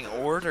into giving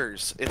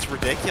orders. It's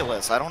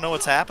ridiculous. I don't know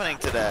what's happening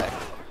today.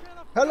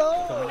 Hello,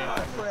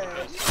 I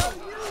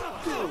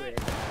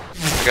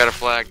got a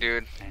flag,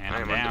 dude. And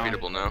I am down.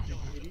 undefeatable now.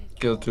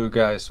 Kill 2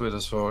 guys with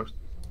a sword.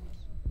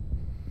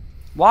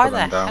 Why Put the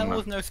them down hell now.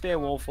 was no spear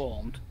wall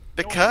formed?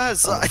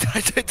 Because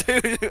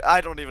dude,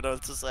 I don't even know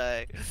what to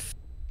say.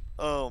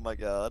 Oh my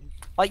god.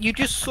 Like you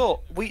just saw,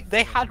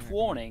 they had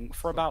warning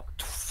for about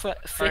 50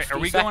 Alright, are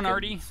we seconds. going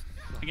Arty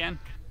again?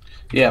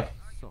 Yeah.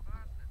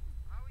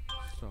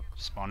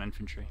 Spawn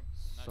infantry.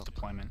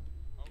 Deployment.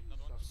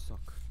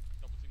 Suck.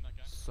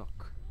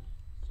 Suck.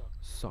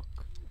 Suck.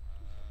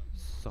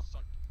 Suck.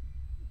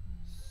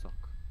 Suck.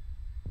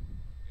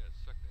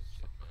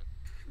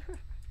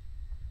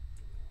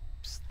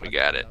 We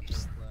got it.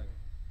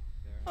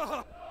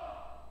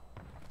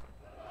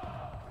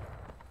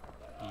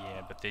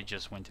 Yeah, but they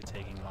just went to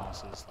taking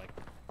losses like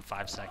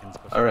 5 seconds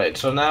before. Alright,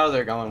 so now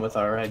they're going with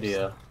our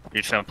idea.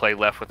 You're just gonna play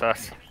left with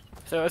us.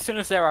 So as soon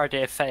as their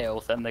idea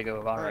fails, then they go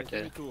with our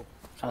idea.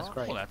 That's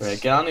great. Well, that's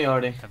Right, get on the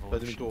Arty.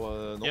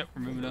 evolution. Yep,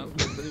 we're moving up.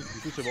 Get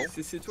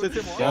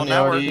on the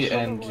now we're Arty,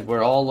 and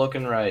we're all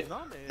looking right.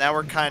 Now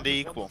we're kind of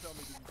equal.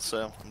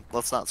 So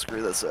let's not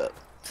screw this up.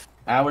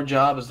 Our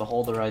job is to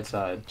hold the right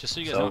side. Just so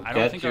you guys So know, I get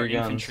don't think your our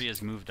guns. infantry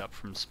has moved up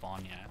from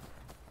spawn yet.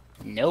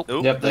 Nope.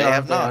 Yep, they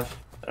have not.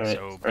 Alright,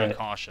 So be alright.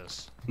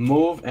 cautious.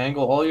 Move,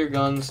 angle all your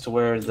guns to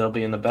where they'll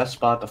be in the best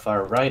spot to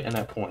fire right and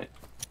at point.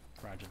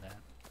 Roger that.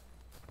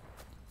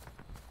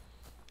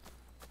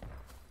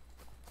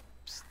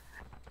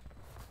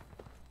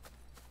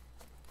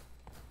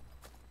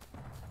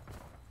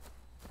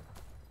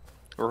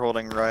 We're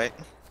holding right.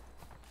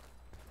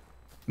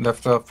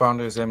 Left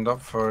founder is aimed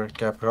up for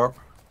Cap Rock.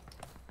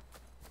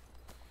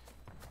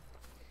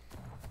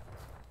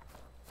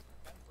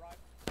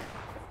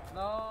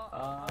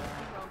 No,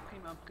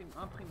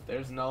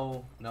 There's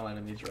no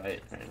enemies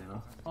right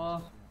now.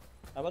 Oh,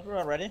 How about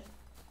we're ready?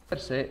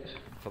 that's it.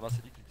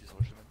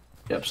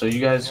 Yep, so you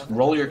guys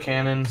roll your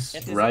cannons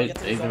right,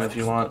 even if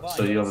you want,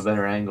 so you have a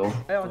better angle.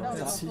 Eh, regarde,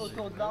 ils sont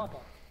autour de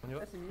l'arbre. Eh,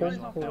 c'est mignon,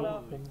 ils sont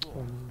là.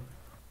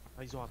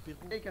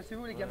 Eh,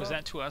 cassez-vous les gamins. Was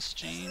that to us,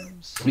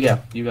 James? Yeah,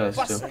 you guys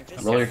too.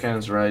 Roll your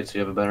cannons right so you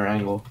have a better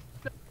angle.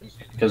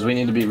 Because we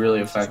need to be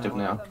really effective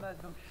now.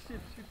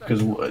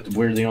 Because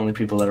we're the only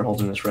people that are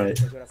holding this right.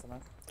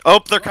 Oh,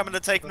 they're coming to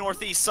take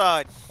northeast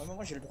side.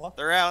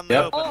 They're out in the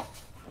Yep. open.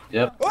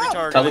 Yep.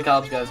 Retargeting. Tell the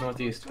cops guys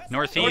northeast.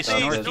 Northeast,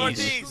 Northeast,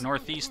 northeast,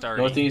 northeast,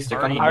 Arty. Northeast, they're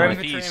Arty, coming Our north.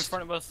 infantry in northeast.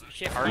 front of us.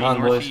 Shift. Arty, Come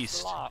on, boys.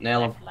 northeast.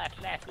 Nail 'em.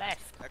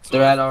 Left.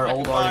 They're at our Rapid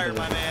old fire, Arty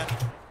my position.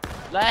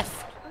 man.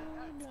 Left.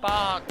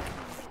 Spark.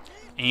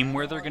 Aim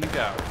where they're gonna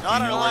go. Not You our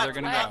know where left, they're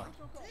gonna left.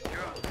 go.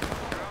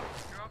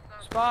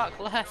 Spark.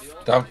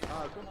 Left. Down.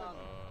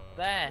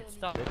 There.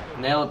 Stop.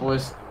 Nail it,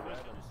 boys.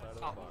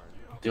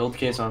 The old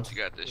caissons. You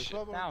got this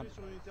shit. Down.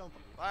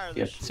 Fire Yep.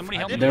 this shit. Somebody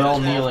help me. They're all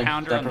with this kneeling.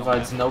 12-pounder That on the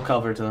provides left. no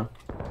cover to them.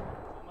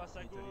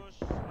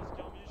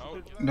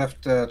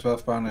 Left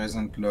 12 pounder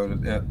isn't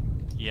loaded yet.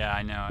 Yeah,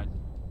 I know it.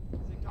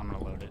 I'm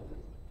gonna load it.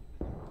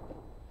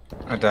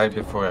 I died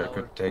before I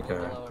could take a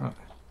round.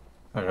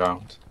 I got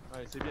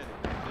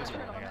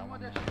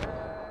one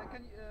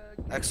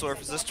now. Exorf,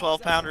 is this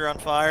 12-pounder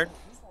unfired?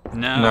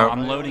 No, No.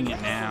 I'm loading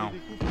it now.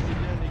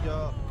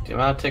 The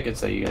amount of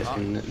tickets that you guys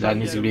can, that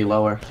needs to be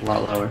lower, a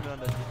lot lower.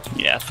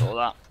 Yeah, I saw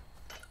that.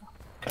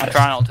 I'm Guys,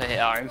 trying not to hit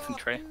our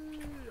infantry.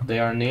 they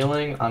are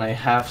kneeling on a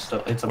half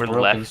stone. It's a We're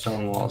broken left.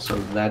 stone wall, so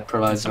that Did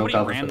provides no somebody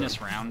cover ram for them.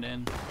 this round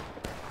in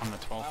on the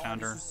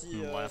 12-pounder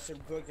on the left? C'est le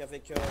bug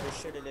avec le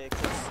shell et les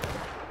caisses.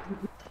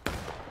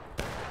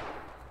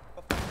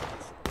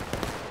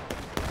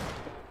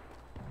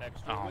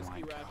 Oh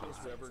my god.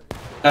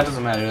 That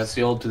doesn't matter. That's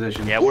the old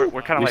position. Yeah, we're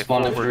kind of like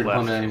Respawn if forward you're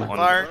left coming in. on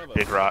Fire.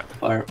 Big Rock.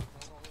 Fire.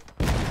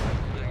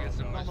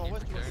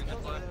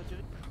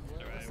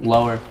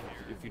 Lower.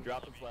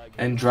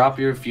 And drop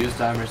your fuse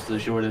timers to the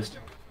shortest.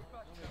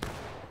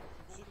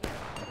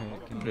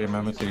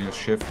 Remember to use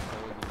shift.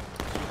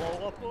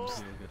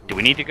 Do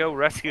we need to go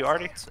rescue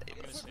Arty?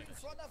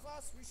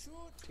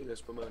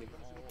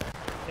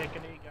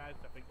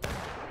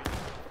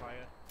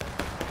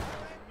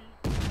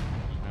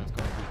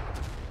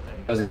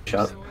 That was a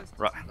shot.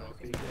 Right.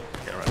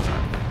 Yeah, right.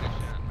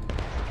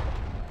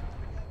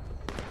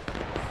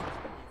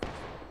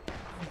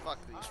 Fuck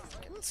these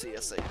fucking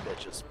CSA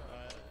bitches.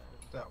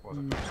 That was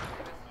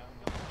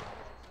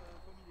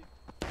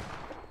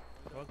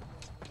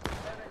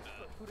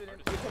Put it in.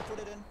 You can put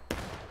it in.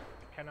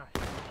 Can I?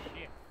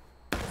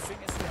 The thing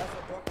is, we have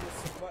a dog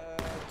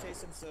with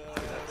Jason's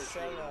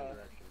shell.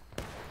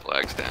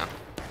 Flags down.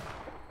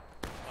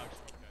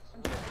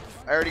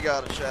 I already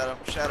got it, Shadow.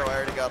 Shadow, I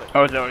already got it.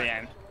 Oh, it's already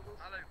aimed.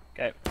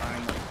 Okay,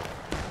 fine.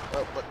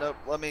 Oh, but no,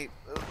 let me.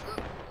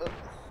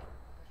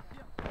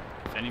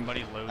 If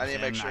anybody loads I need to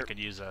in, make sure. I could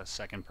use a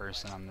second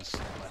person on this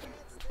left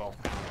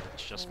 12 pounder.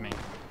 It's just me.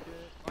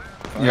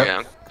 Yep.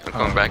 Yeah, I'm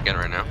going back in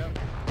right now.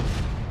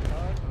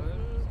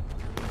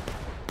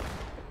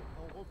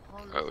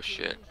 Oh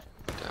shit.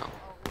 Down.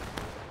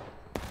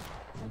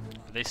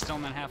 Are they still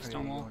in that half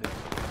stone wall?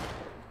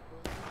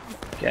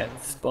 Get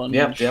sponge.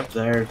 Yep,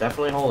 they're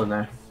definitely holding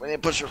there. We need to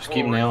push her Just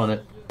forward. keep nailing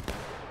it.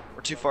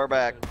 We're too far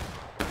back.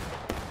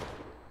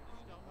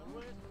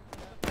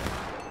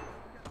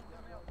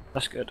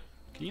 That's good.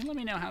 Can you let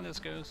me know how this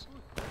goes?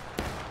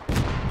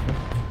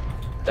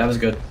 That was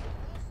good.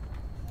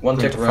 One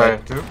tick Fire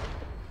right. too.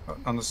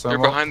 On the They're stone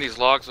wall. behind these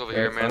logs over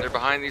here, Yeah, man. They're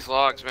behind these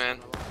logs, man.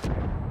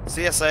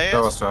 CSA That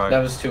is? was too high. That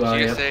was too high.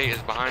 Yep. CSA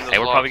is behind those Hey,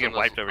 we're logs probably on getting the-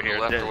 wiped over on the here.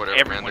 left or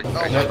whatever, man. Everyone- Oh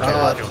They're- my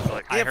god. Feels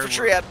like- The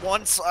infantry had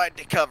one side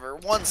to cover.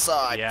 One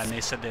side. Yeah, and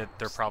they said that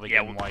they're probably Yeah,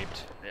 getting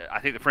wiped. Yeah, I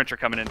think the French are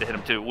coming in to hit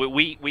them too.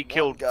 We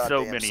killed so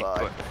goddamn many.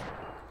 side.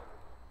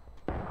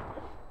 But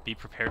Be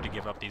prepared to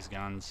give up these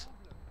guns.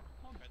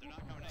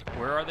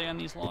 Where are they on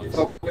these logs?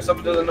 Focus up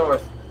to the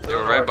north. They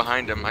were right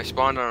behind them. I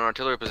spawned on an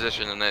artillery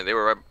position and they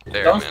were right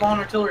there, Don't man. spawn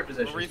artillery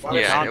position.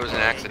 Yeah, it was an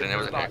accident. It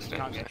was an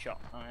accident.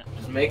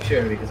 Just make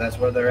sure, because that's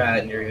where they're at,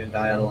 and you're gonna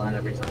die out of line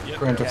every time.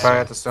 Going to fire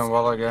at the stone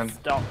wall again.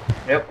 Stop.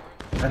 Yep.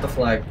 At the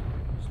flag.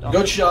 Stop.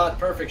 Good shot.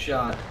 Perfect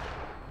shot.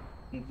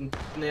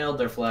 Nailed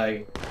their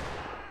flag.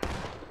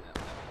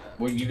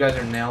 Well, you guys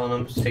are nailing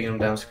them, just taking them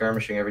down,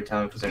 skirmishing every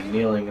time because they're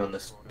kneeling on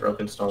this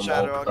broken stone wall.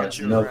 Shadow, I'll But get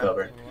you no around.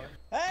 cover.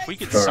 If we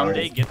could Sure.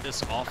 someday get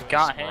this off this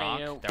Got rock,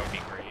 him. that would be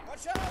great.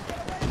 Watch out! Get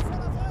away in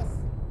front of us!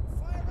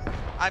 Fire!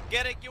 I'm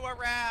getting you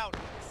around.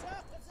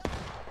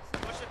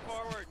 Push it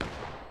forward.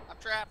 I'm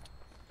trapped.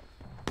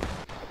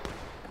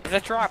 It's a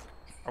trap.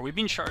 Are we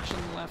being charged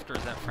on the left, or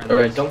is that friendly?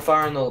 Alright, don't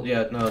fire on the.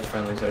 Yeah, no, it's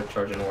friendlies. They're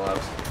charging the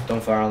logs.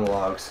 Don't fire on the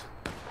logs.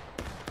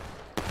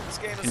 This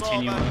game is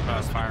Continue all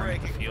about firing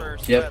at the breaking field.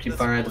 first. Yep, At keep this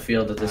firing at the point.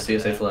 field at the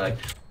CSA flag.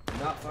 Do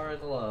not fire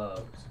at the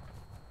logs.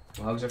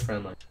 Logs are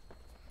friendly.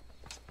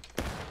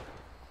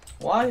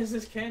 Why is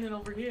this cannon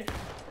over here?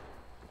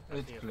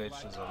 It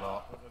glitches a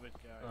lot.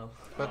 Oh.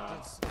 But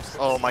it's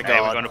Oh my Hey,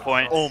 we're god. going to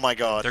point. Oh my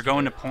god. They're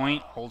going to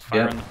point. Hold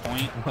fire Yep. on the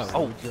point.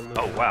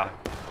 Oh wow.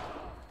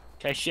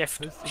 Okay,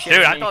 shift. Dude,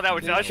 I thought that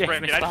was us Shift me,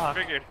 breaking. I star.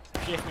 just figured.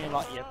 Shift me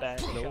like your bad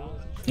shot. No,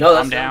 that's Calm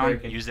not down.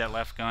 breaking. Use that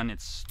left gun.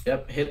 It's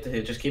Yep, hit the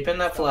hit. Just keep hitting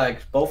that flag.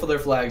 Both of their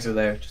flags are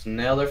there. Just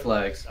nail their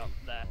flags. Stop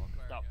there.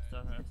 Stop.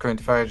 Stop. going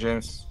to fire,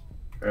 James.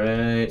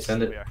 Right,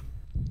 send it.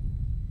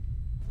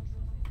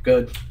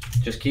 Good.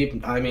 Just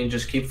keep. I mean,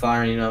 just keep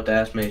firing. You don't have to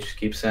ask me. Just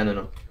keep sending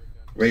them.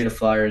 Rate of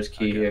fire is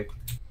key here.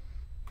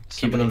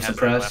 Keeping them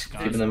somebody has their suppressed. left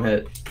gun. Keeping them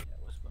hit.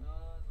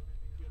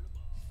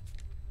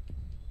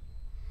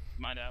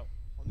 Mind out.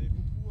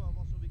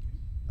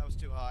 That was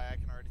too high, I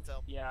can already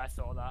tell. Yeah, I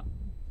saw that.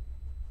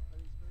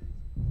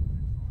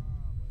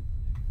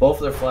 Both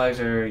of their flags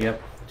are.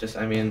 Yep. Just.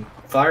 I mean,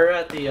 fire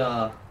at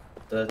the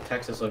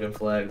Texas-looking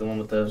flag, the one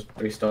with the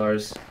 3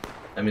 stars.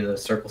 I mean, the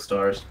circle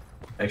stars.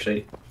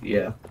 Actually,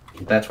 yeah.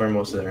 That's where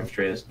most of their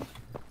infantry is.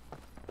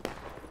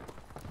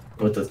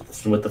 With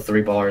the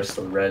 3 bars,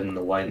 the red and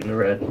the white and the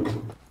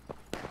red.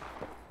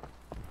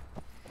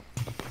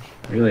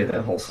 Really,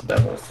 that whole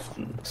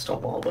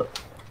stone wall,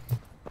 but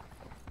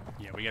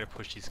yeah. We gotta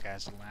push these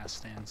guys to last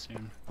stand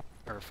soon,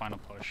 or final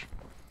push.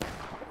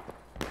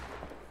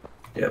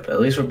 yep.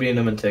 At least we're beating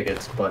them in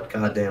tickets. But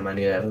goddamn, I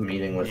need to have a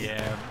meeting with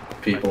Yeah.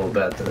 people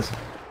about this.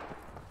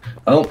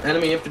 Oh,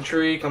 enemy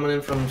infantry coming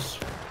in from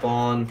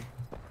spawn.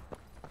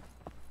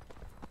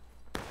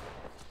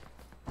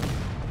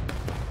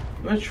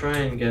 I'm gonna try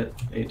and get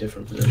a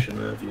different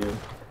position of you.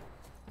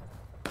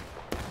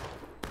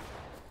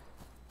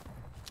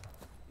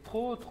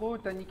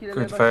 Trop, t'as niqué la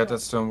Going to fire at voiture.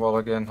 that stone wall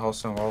again. Whole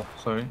stone wall.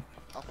 Sorry.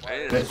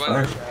 Hey, That's there's fine.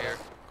 one here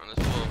on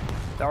this wall.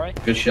 Sorry.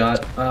 Good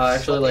shot.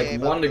 Actually, like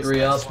 1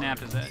 degree up.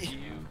 Snap, is that you?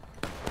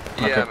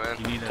 Yeah, Okay. man.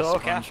 Do you need a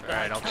Talk sponge? after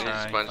Alright, I'll I need a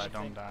try if sponge. I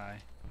don't die.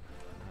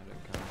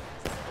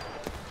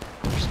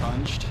 You're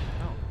sponged.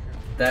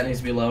 That needs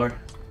to be lower.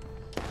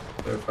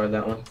 Verified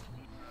that one.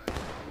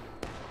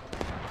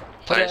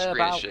 Entire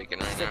screen is shaking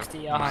right 60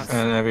 now. yards.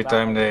 And every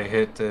time they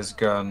hit this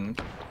gun,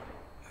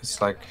 it's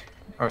like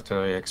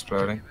artillery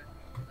exploding.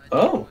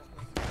 Oh.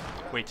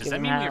 Wait, does that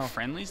mean we have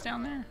friendlies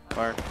down there?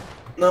 Or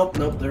Nope,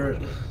 they're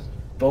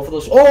both of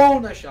those. Oh,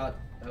 nice shot.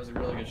 That was a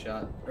really good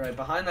shot. All right,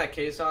 behind that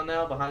caisson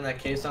now, behind that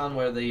caisson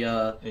where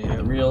the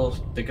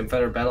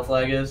Confederate battle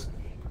flag is,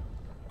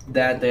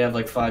 that they have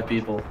like 5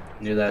 people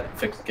near that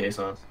fixed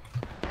caisson.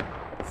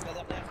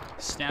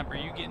 Snap, are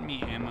you getting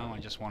me ammo? I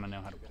just want to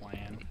know how to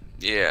plan.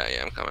 Yeah,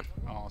 I'm coming.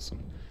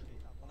 Awesome.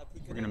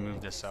 We're gonna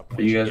move this up.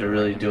 But you guys are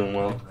really doing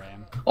well.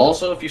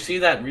 Also, if you see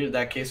that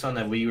caisson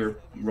that we were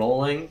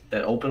rolling,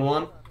 that open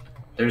one,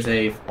 there's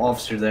a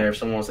officer there. If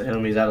someone wants to hit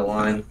him, he's out of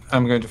line.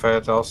 I'm going to fire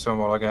at the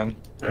Stonewall again.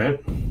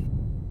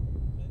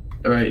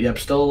 Alright, yep,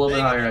 still a little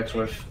bit higher,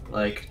 X-Worth.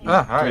 Like,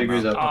 3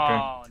 degrees up.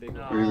 Oh,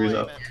 no. 3 degrees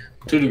up.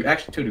 2 degrees,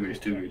 actually 2 degrees,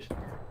 2 degrees.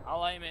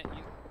 I'll aim it.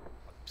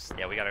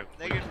 Yeah, we gotta.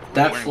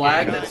 That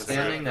flag that's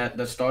standing,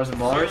 the stars and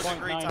bars, if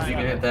you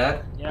can hit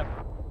that. Yep.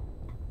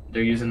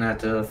 They're using that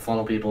to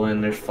funnel people in.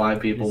 There's 5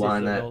 people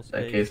behind that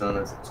caisson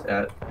that's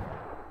at.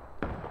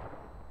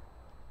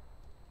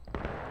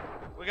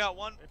 We got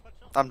one.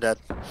 I'm dead.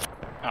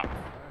 Oh.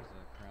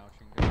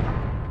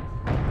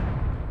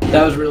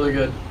 That was really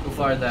good. Who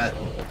fired that?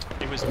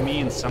 It was me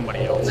and somebody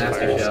else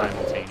Nasty fired shot.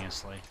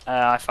 simultaneously.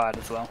 I fired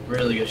as well.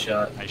 Really good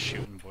shot. Nice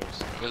shooting,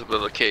 boys. There's a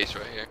little case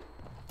right here.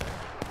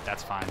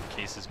 That's fine.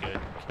 Case is good.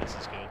 Case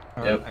is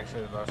good. Yep.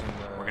 Actually,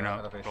 We're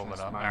gonna roll it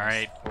up. All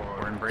right,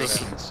 we're in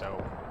breaking,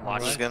 so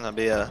watch. This is gonna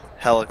be a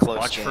hella close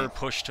Watch game. for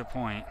push to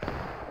point.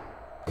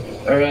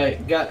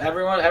 Alright, got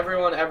everyone,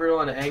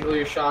 angle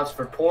your shots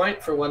for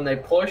point. For when they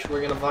push,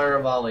 we're gonna fire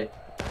a volley.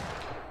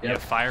 Yeah,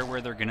 fire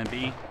where they're gonna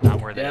be,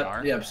 not where they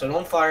are. Yep, so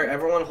don't fire.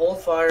 Everyone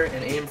hold fire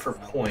and aim for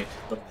point.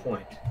 The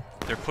point.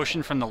 They're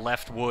pushing from the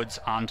left woods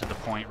onto the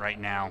point right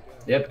now.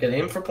 Yep, get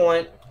aim for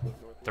point.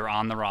 They're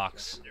on the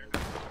rocks.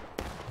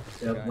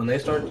 Yep, when they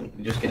start, you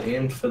just get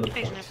aimed for the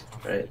point.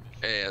 Right?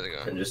 Hey, how's it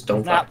going? And just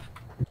don't fire.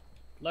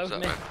 Load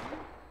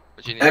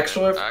me.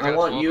 X-Worth, I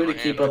want you to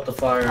keep up the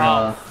fire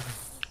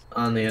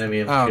on the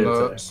enemy. Oh,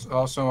 no,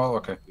 also,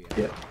 okay.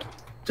 Yeah,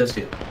 just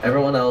you.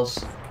 Everyone else,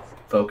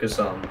 focus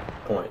on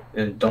point.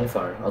 And don't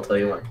fire, I'll tell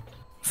you when.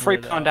 3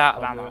 pound out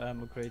of ammo.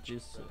 Ammo crate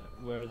is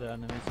where the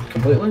enemies are.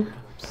 Completely?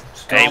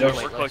 Hey, we're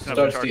close enough to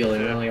Start charge stealing,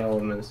 too. we only got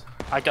 11 minutes.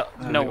 I don't.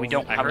 No, we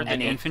don't I have heard the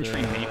any.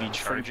 infantry may be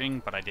charging,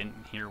 but I didn't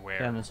hear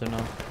where. Yeah, so no.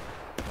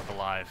 Look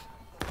alive.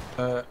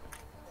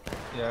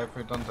 Yeah, if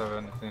we don't have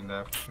anything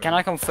left. Can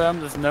I confirm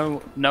there's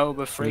no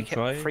other 3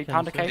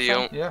 pounder The, case?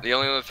 the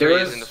only other 3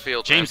 is in the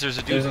field. James, there's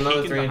a dude There's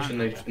another peeking 3 inch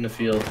behind. in the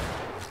field.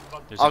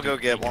 I'll go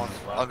get one.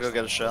 I'll go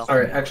get a shell.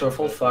 Alright, X-Worth,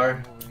 hold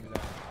fire.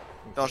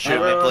 Don't shoot me,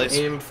 Everyone please.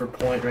 aim for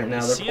point right now,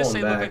 they're CSA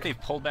pulling look like back. they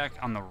pulled back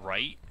on the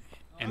right,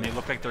 and they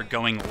look like they're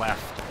going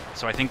left.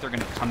 So I think they're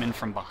gonna come in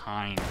from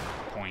behind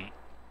point.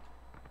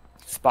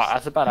 Spot.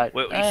 That's a bad idea.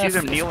 Wait, you see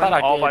them kneeling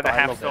all by the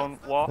half stone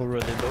wall?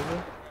 Already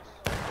over?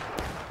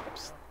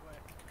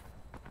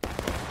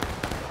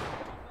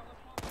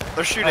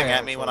 They're shooting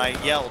at me when I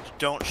yelled,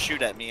 "Don't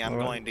shoot at me, I'm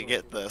going to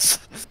get this."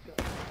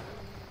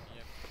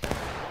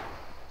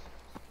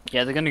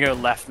 Yeah, they're gonna go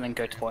left and then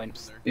go to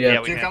point.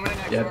 Yeah, we can.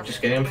 yeah,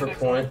 just get aim for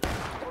point.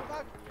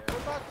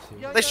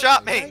 They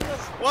shot me!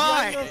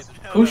 Why?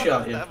 Who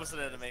shot you? That was an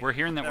enemy. We're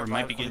hearing that we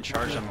might be getting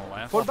charged on the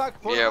left.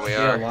 Yeah, we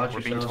Yeah, are. watch We're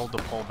being yourself.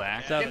 told to pull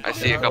back. I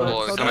see a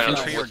couple of coming out of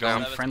the Infantry are woods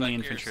going, now. friendly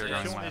infantry are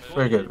going left.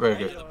 Very good, very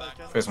good.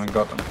 Firstman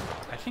got them.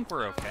 I think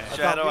we're okay.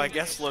 Shadow, I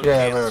guess low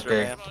Yeah, we're cancer,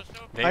 okay. man.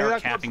 They are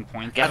capping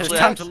point. Yeah, it's Actually,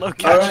 time to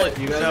look. Alright,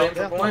 you guys No. aim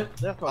for point?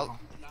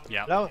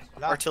 Yeah.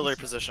 Artillery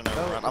position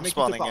overrun. I'm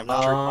spawning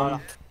infantry.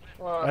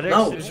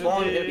 No,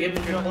 spawn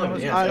infantry point,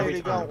 yeah,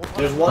 every time.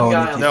 There's one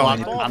guy on No,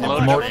 point. I'm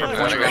Unload loaded. for I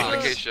point. got the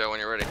case show when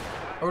you're ready.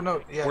 Oh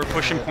no, yeah. We're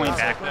pushing point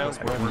back though.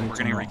 We're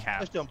gonna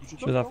recap.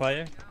 Should I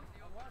fire?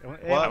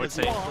 I would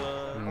say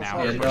Yeah,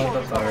 now. no,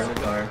 don't fire, don't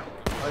fire.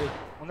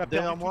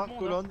 Derrière moi,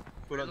 colonne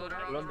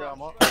derrière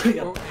moi.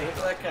 Aim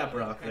for that cap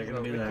rock, they're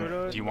gonna be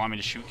there. Do you want me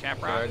to shoot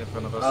cap rock? Right in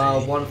front of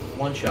us.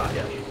 One shot,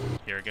 yeah.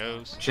 Here it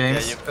goes.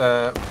 James,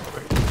 there,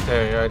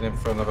 right in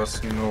front of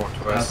us,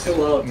 northwest. Too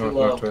low, too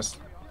low. Northwest.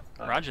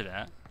 Roger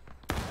that.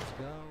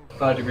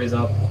 5 degrees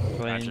up.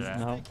 Planes that.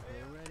 now.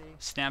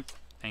 Snap.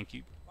 Thank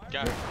you.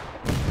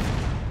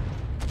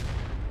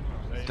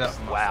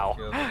 Wow.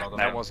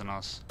 That wasn't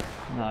us.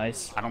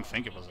 Nice. I don't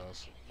think it was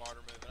us.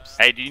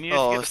 Hey, do you need us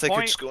Oh, to if get they the could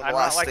point? just go in I'm the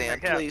not last liking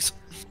stand, that cap. please.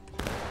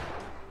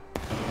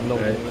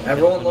 Right.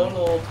 Everyone low and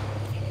hold.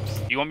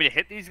 You want me to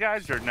hit these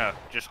guys or no?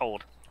 Just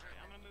hold.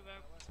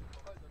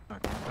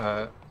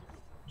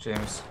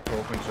 James,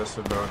 open just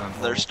a boat and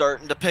They're hold.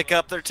 starting to pick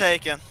up their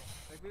taking.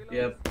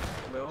 Yep.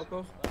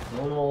 Low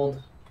and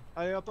hold.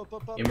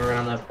 Aim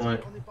around that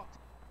point.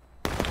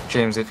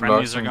 James, did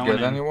Friendlies Larson are get going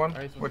in.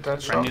 anyone with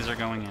that shot? Friendlies are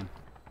going in.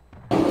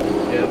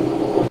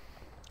 Yep.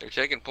 They're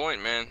taking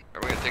point, man.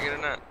 Are we gonna take it or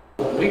not?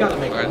 We gotta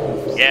make Alright.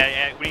 moves.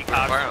 Yeah, we need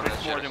Fire cops. on that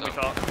There's more shit than or we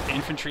thought.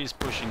 Infantry is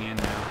pushing in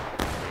now.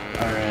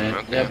 Alright.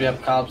 Okay.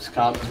 Yep, cops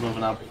is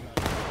moving up.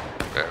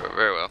 Very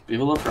very well.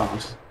 Viva la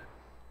France.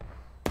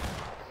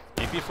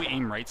 Maybe if we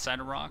aim right side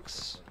of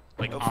rocks,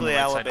 like Hopefully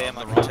on the right Alabama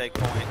side of can the rock. take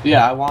point.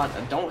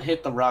 Yeah, don't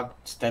hit the rock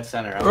dead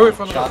center. I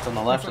want shots on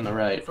the left and the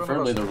right.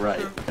 Preferably the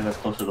right, because that's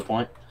closer to the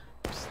point.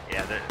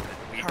 Yeah,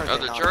 Oh,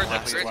 they're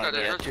charging. Great guy,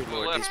 they're Yeah, charging dude, to the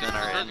Lord, left. these men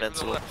are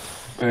invincible.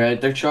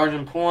 Alright, they're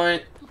charging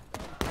point.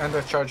 And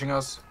they're charging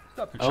us.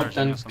 Oh,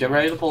 then get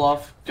ready to pull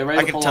off. Get ready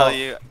I to can pull tell off.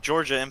 you,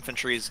 Georgia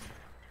infantry's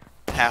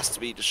has to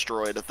be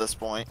destroyed at this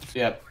point.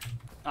 Yep.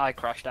 I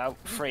crashed out.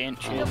 3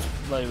 inches,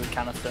 loaded with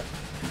canister.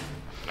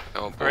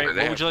 Oh boy, Alright,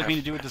 what would you like me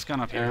to do with this gun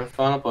up here?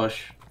 Final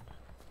push.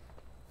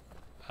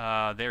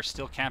 They're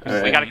still camping.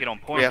 Right. we gotta get on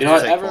point. You know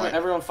what?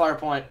 Everyone fire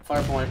point.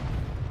 Fire point.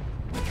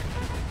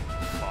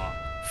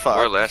 Fuck.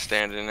 We're last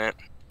standing in it.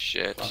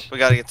 Shit. We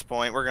gotta get to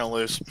point. We're gonna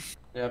lose.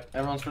 Yep,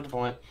 everyone sprint the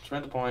point.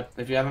 Sprint the point.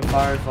 If you haven't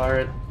fired, fire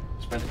it.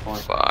 Sprint the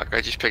point. Fuck,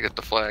 I just picked up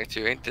the flag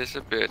too. Ain't this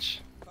a bitch?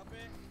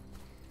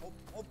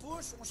 On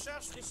push, on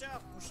cherche, Richard,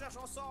 on cherche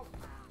ensemble.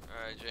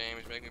 Alright,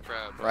 James, make me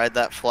proud. Ride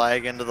that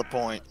flag into the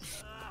point.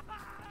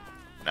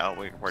 No,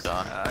 we're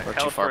done. We're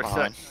too far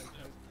behind.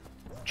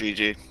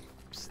 GG.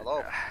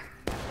 Hello.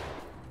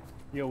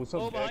 Yo, what's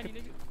up,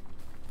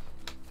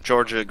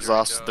 Georgia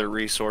exhausted their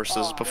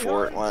resources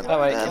before it went.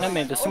 Oh wait, you know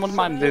me, does someone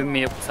mind moving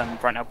me up because I'm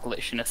right now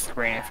glitching a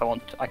screen? If I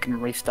want, I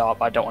can restart,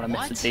 but I don't want to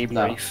miss the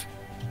debrief.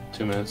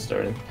 2 minutes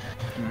starting.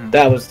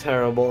 That was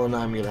terrible, and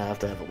I'm gonna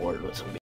have a word with some